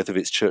down in whether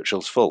it's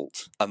Churchill's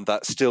fault. And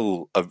that's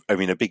still,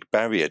 a big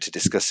barrier to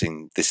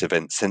discussing this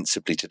event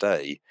sensibly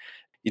today.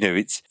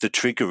 It's the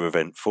trigger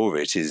event for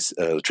it is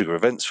the trigger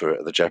events for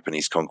it, the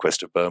Japanese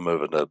conquest of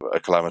Burma and a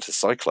calamitous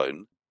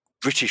cyclone.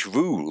 British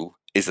rule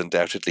is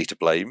undoubtedly to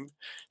blame.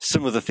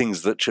 Some of the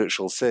things that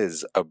Churchill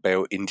says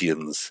about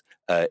Indians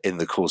in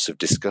the course of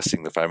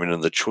discussing the famine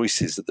and the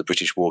choices that the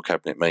British War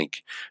Cabinet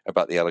make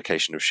about the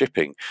allocation of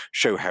shipping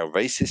show how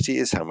racist he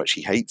is, how much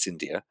he hates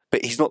India.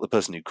 But he's not the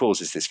person who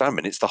causes this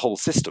famine, it's the whole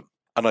system.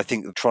 And I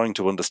think trying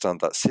to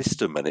understand that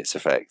system and its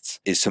effects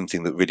is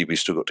something that really we've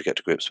still got to get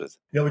to grips with.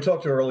 We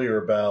talked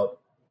earlier about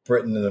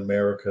Britain and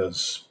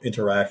America's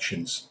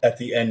interactions at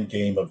the end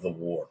game of the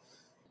war.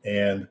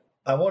 And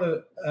I want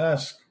to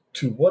ask,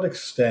 to what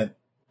extent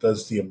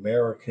does the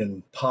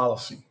American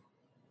policy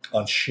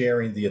on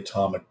sharing the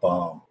atomic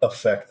bomb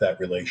affect that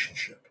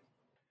relationship?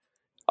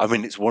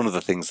 It's one of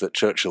the things that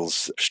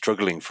Churchill's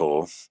struggling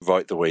for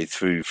right the way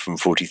through from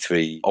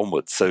 43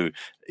 onwards. So,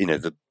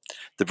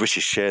 the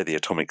British share the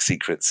atomic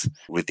secrets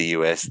with the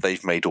US.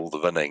 They've made all the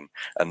running.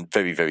 And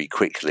very, very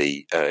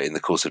quickly, in the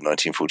course of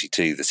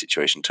 1942, the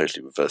situation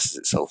totally reverses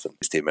itself. And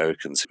it's the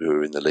Americans who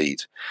are in the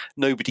lead.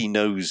 Nobody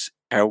knows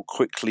how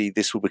quickly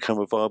this will become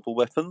a viable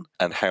weapon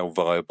and how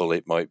viable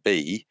it might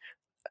be.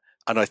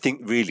 And I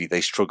think really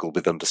they struggle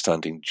with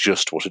understanding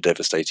just what a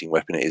devastating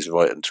weapon it is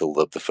right until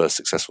the first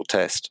successful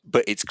test.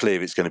 But it's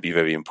clear it's going to be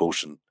very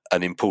important,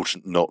 and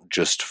important not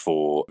just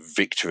for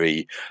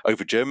victory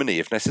over Germany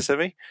if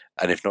necessary,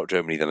 and if not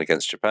Germany, then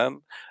against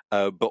Japan,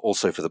 but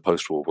also for the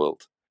post-war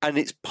world. And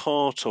it's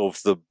part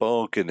of the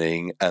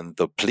bargaining and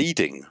the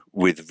pleading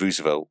with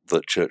Roosevelt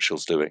that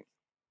Churchill's doing.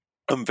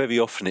 And very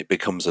often it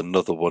becomes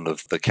another one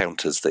of the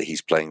counters that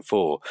he's playing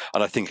for.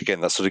 And I think,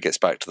 again, that sort of gets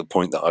back to the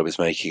point that I was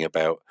making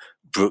about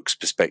Brooke's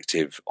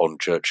perspective on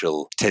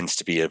Churchill tends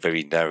to be a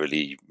very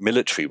narrowly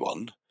military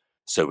one.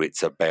 So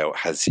it's about,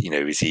 is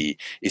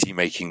he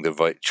making the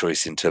right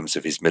choice in terms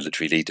of his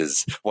military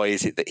leaders? Why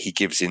is it that he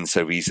gives in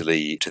so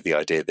easily to the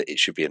idea that it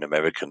should be an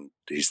American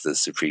who's the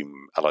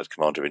supreme Allied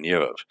commander in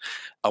Europe?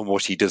 And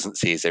what he doesn't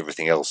see is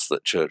everything else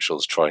that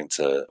Churchill's trying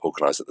to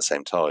organise at the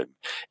same time,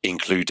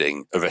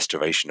 including a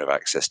restoration of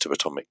access to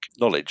atomic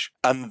knowledge.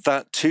 And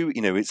that too,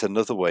 it's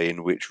another way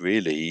in which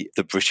really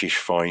the British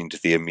find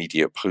the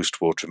immediate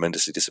post-war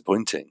tremendously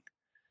disappointing.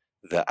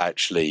 That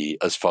actually,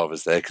 as far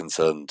as they're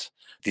concerned,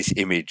 this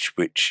image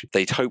which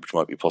they'd hoped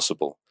might be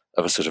possible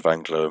of a sort of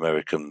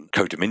Anglo-American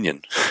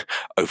co-dominion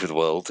over the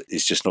world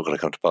is just not going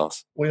to come to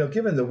pass. Well,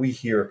 given that we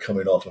here are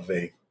coming off of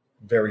a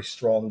very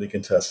strongly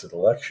contested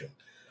election,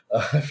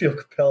 I feel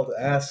compelled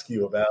to ask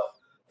you about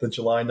the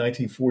July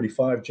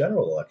 1945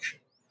 general election.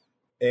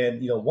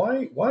 And,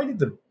 why did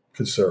the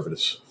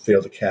Conservatives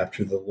fail to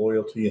capture the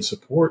loyalty and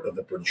support of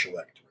the British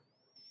electorate?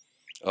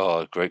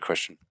 Oh, great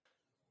question.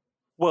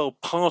 Well,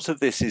 part of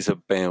this is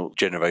about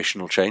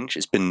generational change.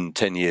 It's been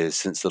 10 years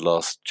since the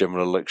last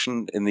general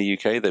election in the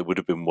UK. There would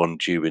have been one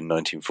due in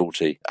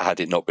 1940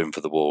 had it not been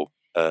for the war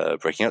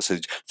breaking out. So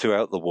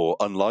throughout the war,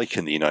 unlike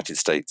in the United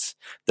States,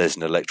 there's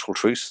an electoral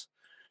truce.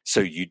 So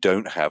you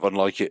don't have,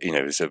 unlike it,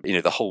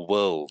 the whole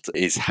world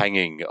is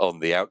hanging on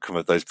the outcome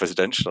of those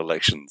presidential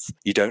elections.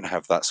 You don't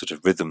have that sort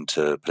of rhythm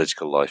to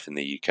political life in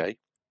the UK.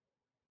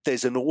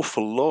 There's an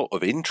awful lot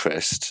of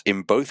interest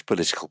in both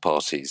political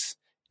parties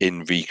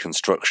in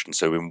reconstruction,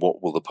 so in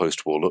what will the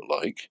post-war look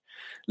like.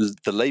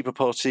 The Labour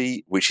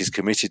Party, which is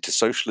committed to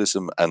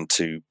socialism and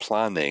to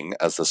planning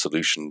as the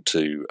solution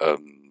to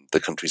the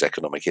country's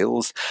economic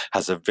ills,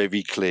 has a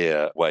very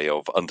clear way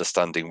of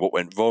understanding what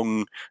went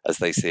wrong, as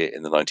they see it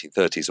in the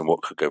 1930s, and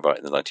what could go right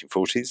in the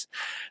 1940s.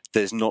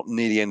 There's not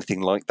nearly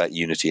anything like that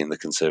unity in the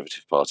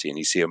Conservative Party, and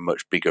you see a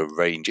much bigger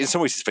range. In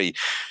some ways, it's very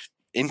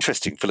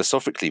interesting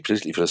politically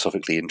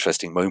philosophically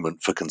interesting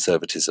moment for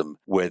conservatism,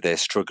 where they're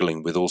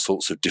struggling with all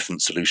sorts of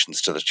different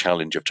solutions to the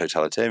challenge of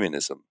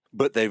totalitarianism.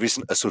 But there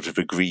isn't a sort of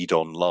agreed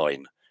on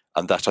line.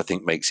 And that, I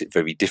think, makes it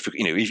very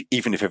difficult.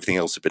 Even if everything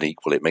else had been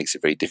equal, it makes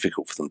it very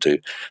difficult for them to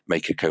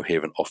make a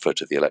coherent offer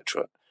to the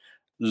electorate.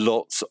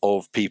 Lots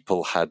of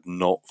people had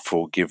not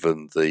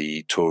forgiven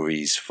the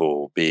Tories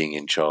for being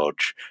in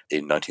charge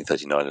in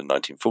 1939 and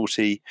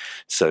 1940.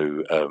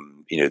 So,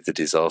 the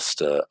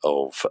disaster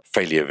of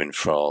failure in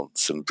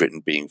France and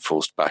Britain being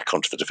forced back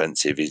onto the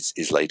defensive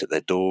is laid at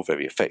their door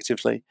very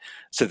effectively.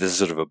 So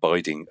there's a sort of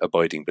abiding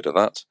bit of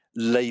that.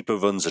 Labour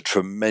runs a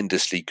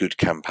tremendously good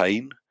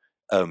campaign.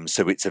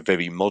 So it's a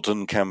very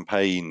modern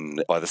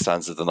campaign by the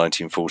standards of the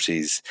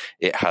 1940s.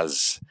 It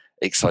has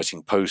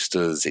exciting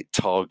posters. It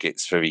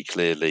targets very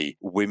clearly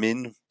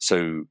women.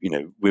 So,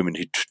 women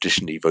who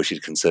traditionally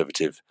voted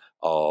Conservative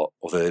are,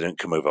 although they don't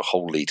come over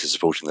wholly to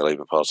supporting the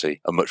Labour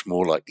Party, are much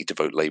more likely to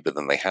vote Labour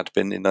than they had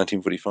been in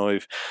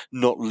 1945,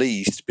 not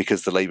least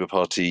because the Labour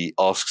Party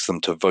asks them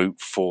to vote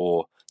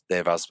for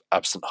their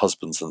absent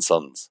husbands and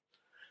sons.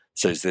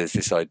 So there's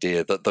this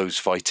idea that those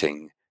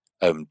fighting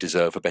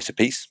deserve a better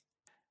peace.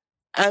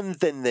 And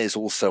then there's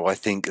also, I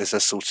think, there's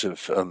a sort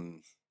of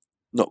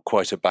not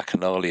quite a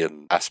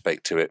bacchanalian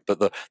aspect to it, but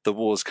the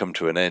war's come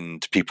to an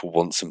end, people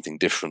want something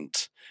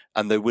different,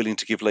 and they're willing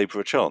to give Labour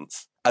a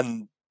chance.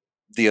 And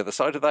the other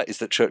side of that is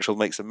that Churchill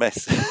makes a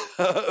mess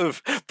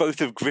of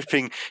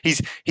gripping.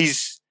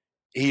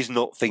 He's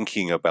not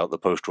thinking about the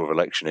post-war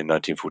election in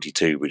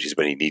 1942, which is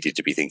when he needed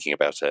to be thinking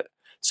about it.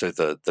 So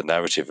the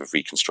narrative of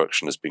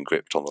Reconstruction has been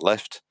gripped on the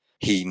left.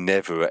 He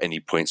never at any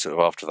point sort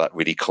of after that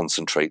really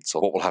concentrates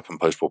on what will happen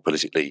post-war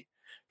politically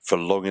for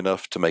long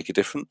enough to make a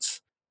difference.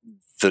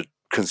 The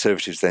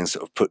Conservatives then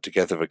sort of put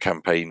together a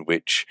campaign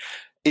which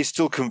is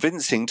still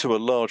convincing to a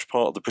large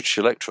part of the British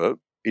electorate.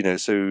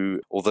 So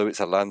although it's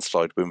a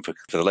landslide win for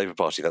the Labour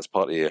Party, that's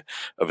partly a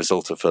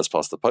result of first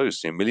past the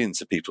post.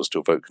 Millions of people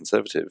still vote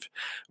Conservative.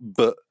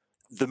 But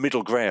the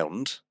middle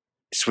ground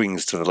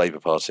swings to the Labour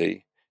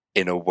Party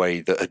in a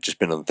way that had just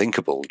been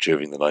unthinkable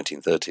during the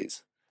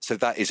 1930s. So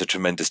that is a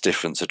tremendous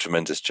difference, a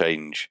tremendous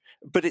change.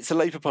 But it's a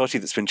Labour Party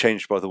that's been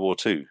changed by the war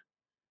too.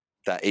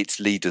 that its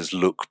leaders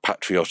look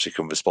patriotic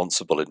and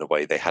responsible in a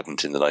way they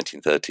hadn't in the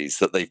 1930s,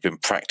 that they've been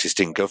practiced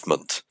in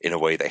government in a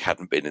way they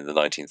hadn't been in the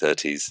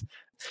 1930s.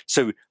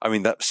 So, I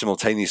mean, that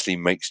simultaneously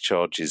makes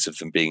charges of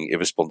them being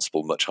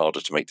irresponsible much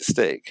harder to make to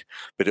stick.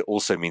 But it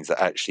also means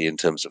that actually, in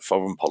terms of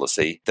foreign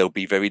policy, there'll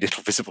be very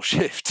little visible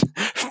shift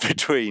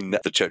between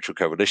the Churchill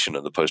coalition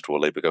and the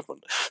post-war Labour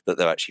government, that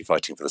they're actually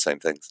fighting for the same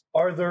things.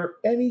 Are there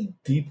any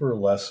deeper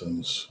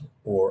lessons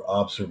or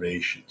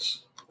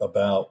observations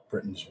about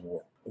Britain's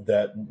war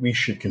that we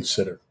should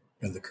consider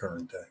in the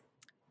current day?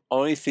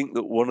 I think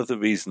that one of the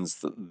reasons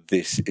that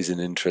this is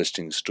an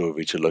interesting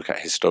story to look at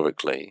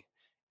historically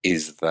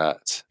is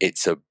that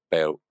it's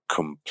about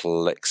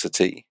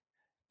complexity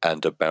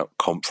and about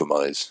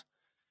compromise.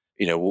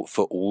 You know,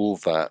 for all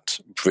that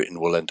Britain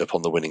will end up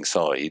on the winning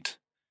side,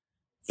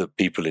 the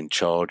people in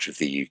charge of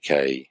the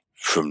UK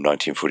from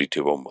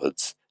 1942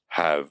 onwards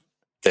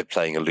they're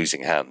playing a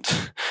losing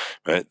hand,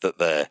 right? That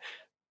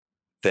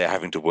they're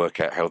having to work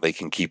out how they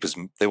can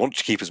they want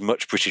to keep as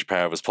much British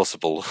power as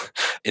possible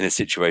in a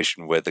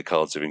situation where the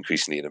cards are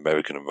increasingly in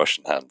American and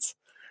Russian hands.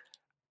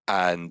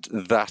 And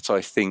that,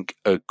 I think,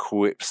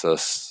 equips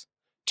us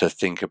to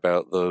think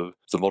about the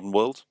modern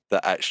world,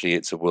 that actually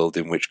it's a world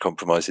in which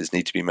compromises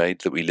need to be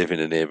made, that we live in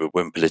an era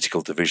when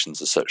political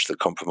divisions are such that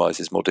compromise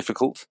is more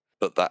difficult,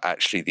 but that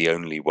actually the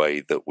only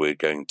way that we're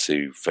going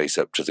to face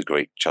up to the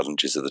great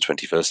challenges of the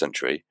 21st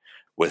century,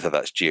 whether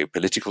that's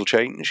geopolitical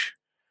change,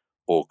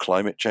 or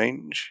climate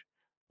change,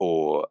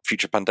 or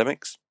future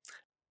pandemics,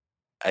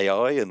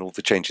 AI and all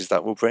the changes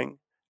that will bring,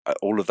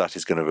 all of that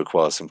is going to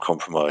require some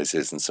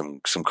compromises and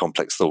some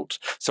complex thought.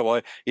 So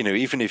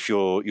even if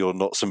you're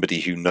not somebody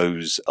who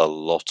knows a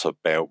lot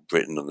about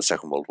Britain and the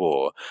Second World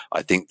War,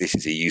 I think this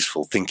is a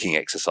useful thinking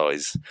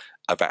exercise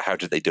about how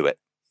did they do it.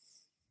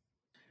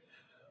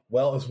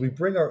 Well, as we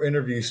bring our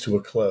interviews to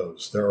a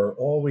close, there are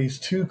always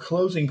two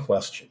closing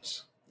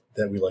questions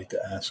that we like to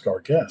ask our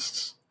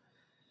guests.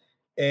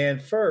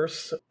 And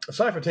first,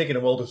 aside from taking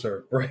a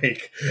well-deserved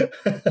break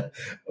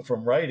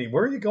from writing,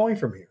 where are you going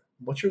from here?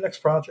 What's your next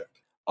project?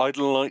 I'd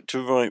like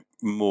to write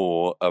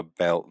more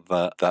about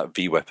that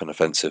V-weapon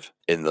offensive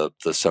in the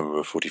summer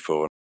of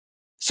 44.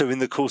 So in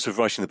the course of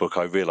writing the book,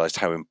 I realised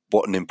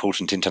what an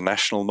important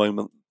international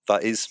moment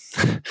that is.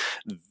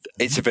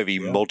 It's a very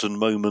modern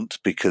moment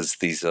because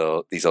these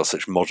are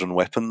such modern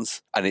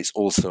weapons, and it's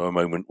also a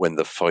moment when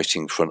the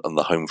fighting front and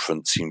the home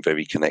front seem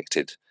very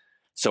connected.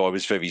 So I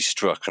was very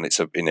struck, and there's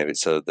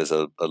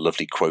a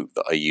lovely quote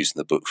that I use in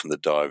the book from the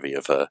diary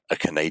of a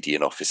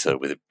Canadian officer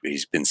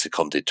who's been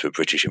seconded to a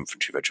British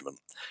infantry regiment.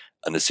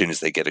 And as soon as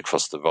they get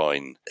across the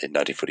Rhine in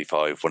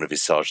 1945, one of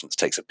his sergeants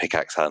takes a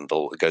pickaxe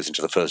handle, goes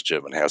into the first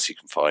German house he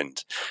can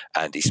find,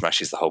 and he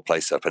smashes the whole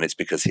place up. And it's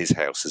because his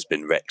house has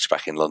been wrecked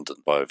back in London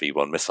by a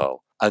V1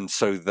 missile. And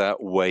so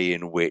that way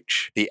in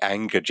which the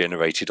anger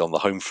generated on the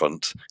home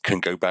front can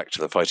go back to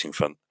the fighting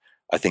front,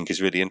 I think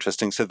is really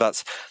interesting. So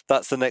that's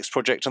the next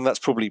project, and that's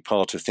probably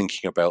part of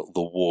thinking about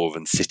the war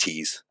and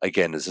cities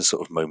again as a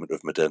sort of moment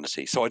of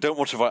modernity. So I don't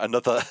want to write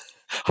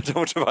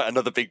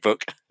another big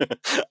book,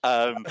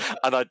 and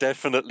I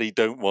definitely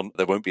don't want.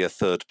 There won't be a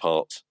third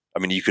part. I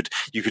mean, you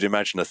could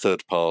imagine a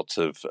third part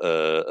of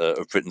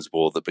Britain's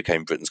war that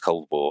became Britain's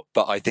Cold War.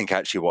 But I think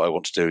actually what I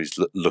want to do is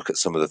look at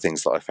some of the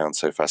things that I found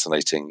so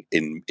fascinating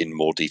in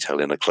more detail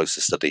in a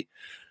closer study.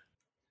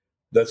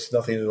 That's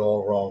nothing at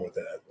all wrong with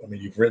that. I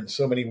mean, you've written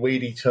so many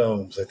weighty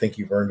tomes. I think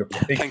you've earned a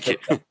break. Thank you.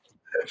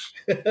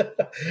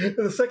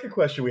 The second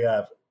question we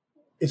have,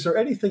 is there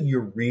anything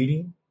you're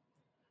reading,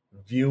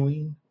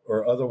 viewing,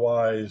 or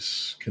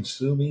otherwise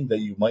consuming that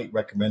you might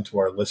recommend to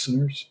our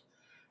listeners?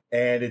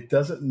 And it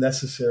doesn't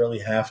necessarily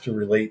have to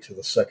relate to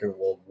the Second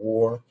World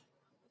War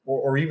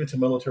or even to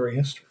military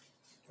history.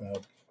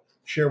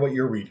 Share what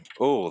you're reading.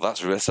 Oh,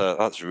 that's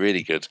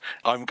really good.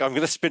 I'm going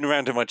to spin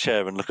around in my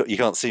chair and look at. You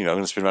can't see me. I'm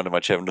going to spin around in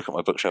my chair and look at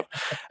my bookshelf.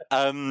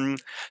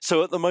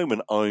 So at the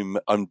moment,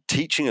 I'm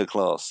teaching a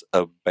class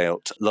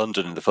about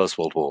London in the First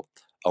World War,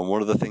 and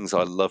one of the things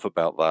I love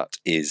about that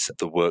is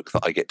the work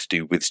that I get to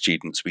do with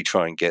students. We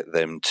try and get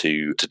them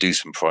to do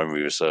some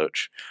primary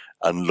research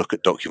and look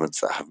at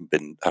documents that haven't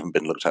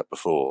been looked at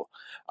before.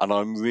 And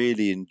I'm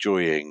really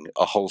enjoying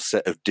a whole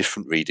set of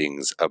different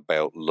readings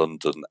about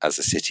London as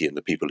a city and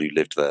the people who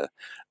lived there.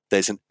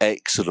 There's an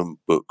excellent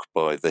book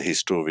by the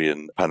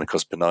historian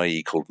Panicos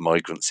Panayi called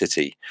Migrant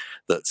City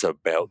that's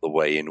about the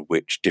way in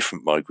which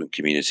different migrant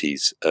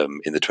communities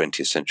in the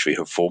 20th century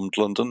have formed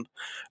London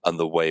and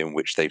the way in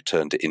which they've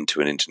turned it into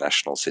an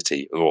international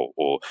city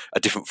or a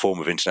different form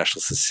of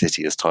international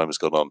city as time has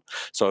gone on.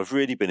 So I've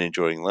really been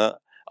enjoying that.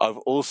 I've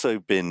also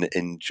been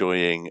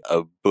enjoying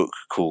a book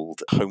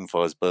called Home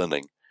Fires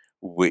Burning,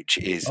 which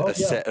is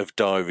set of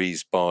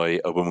diaries by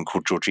a woman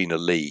called Georgina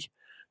Lee,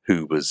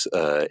 who was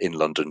in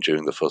London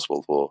during the First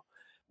World War.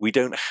 We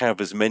don't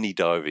have as many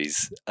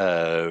diaries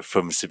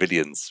from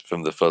civilians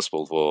from the First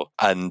World War.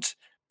 And,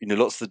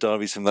 lots of the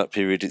diaries from that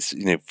period, it's,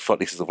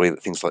 partly because of the way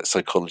that things like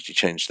psychology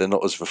changed, they're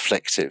not as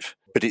reflective.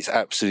 But it's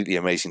absolutely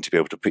amazing to be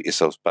able to put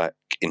yourself back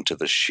into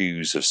the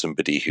shoes of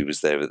somebody who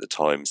was there at the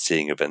time,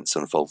 seeing events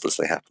unfold as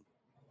they happen.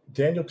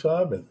 Daniel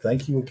Taubman,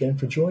 thank you again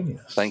for joining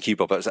us. Thank you,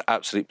 Bob. It was an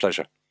absolute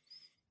pleasure.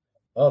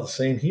 Oh, the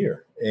same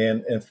here.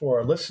 And for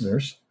our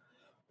listeners,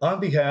 on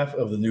behalf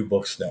of the New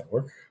Books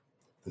Network,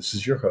 this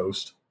is your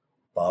host,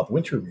 Bob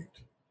Wintermute.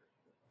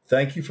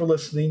 Thank you for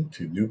listening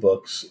to New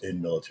Books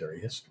in Military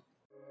History.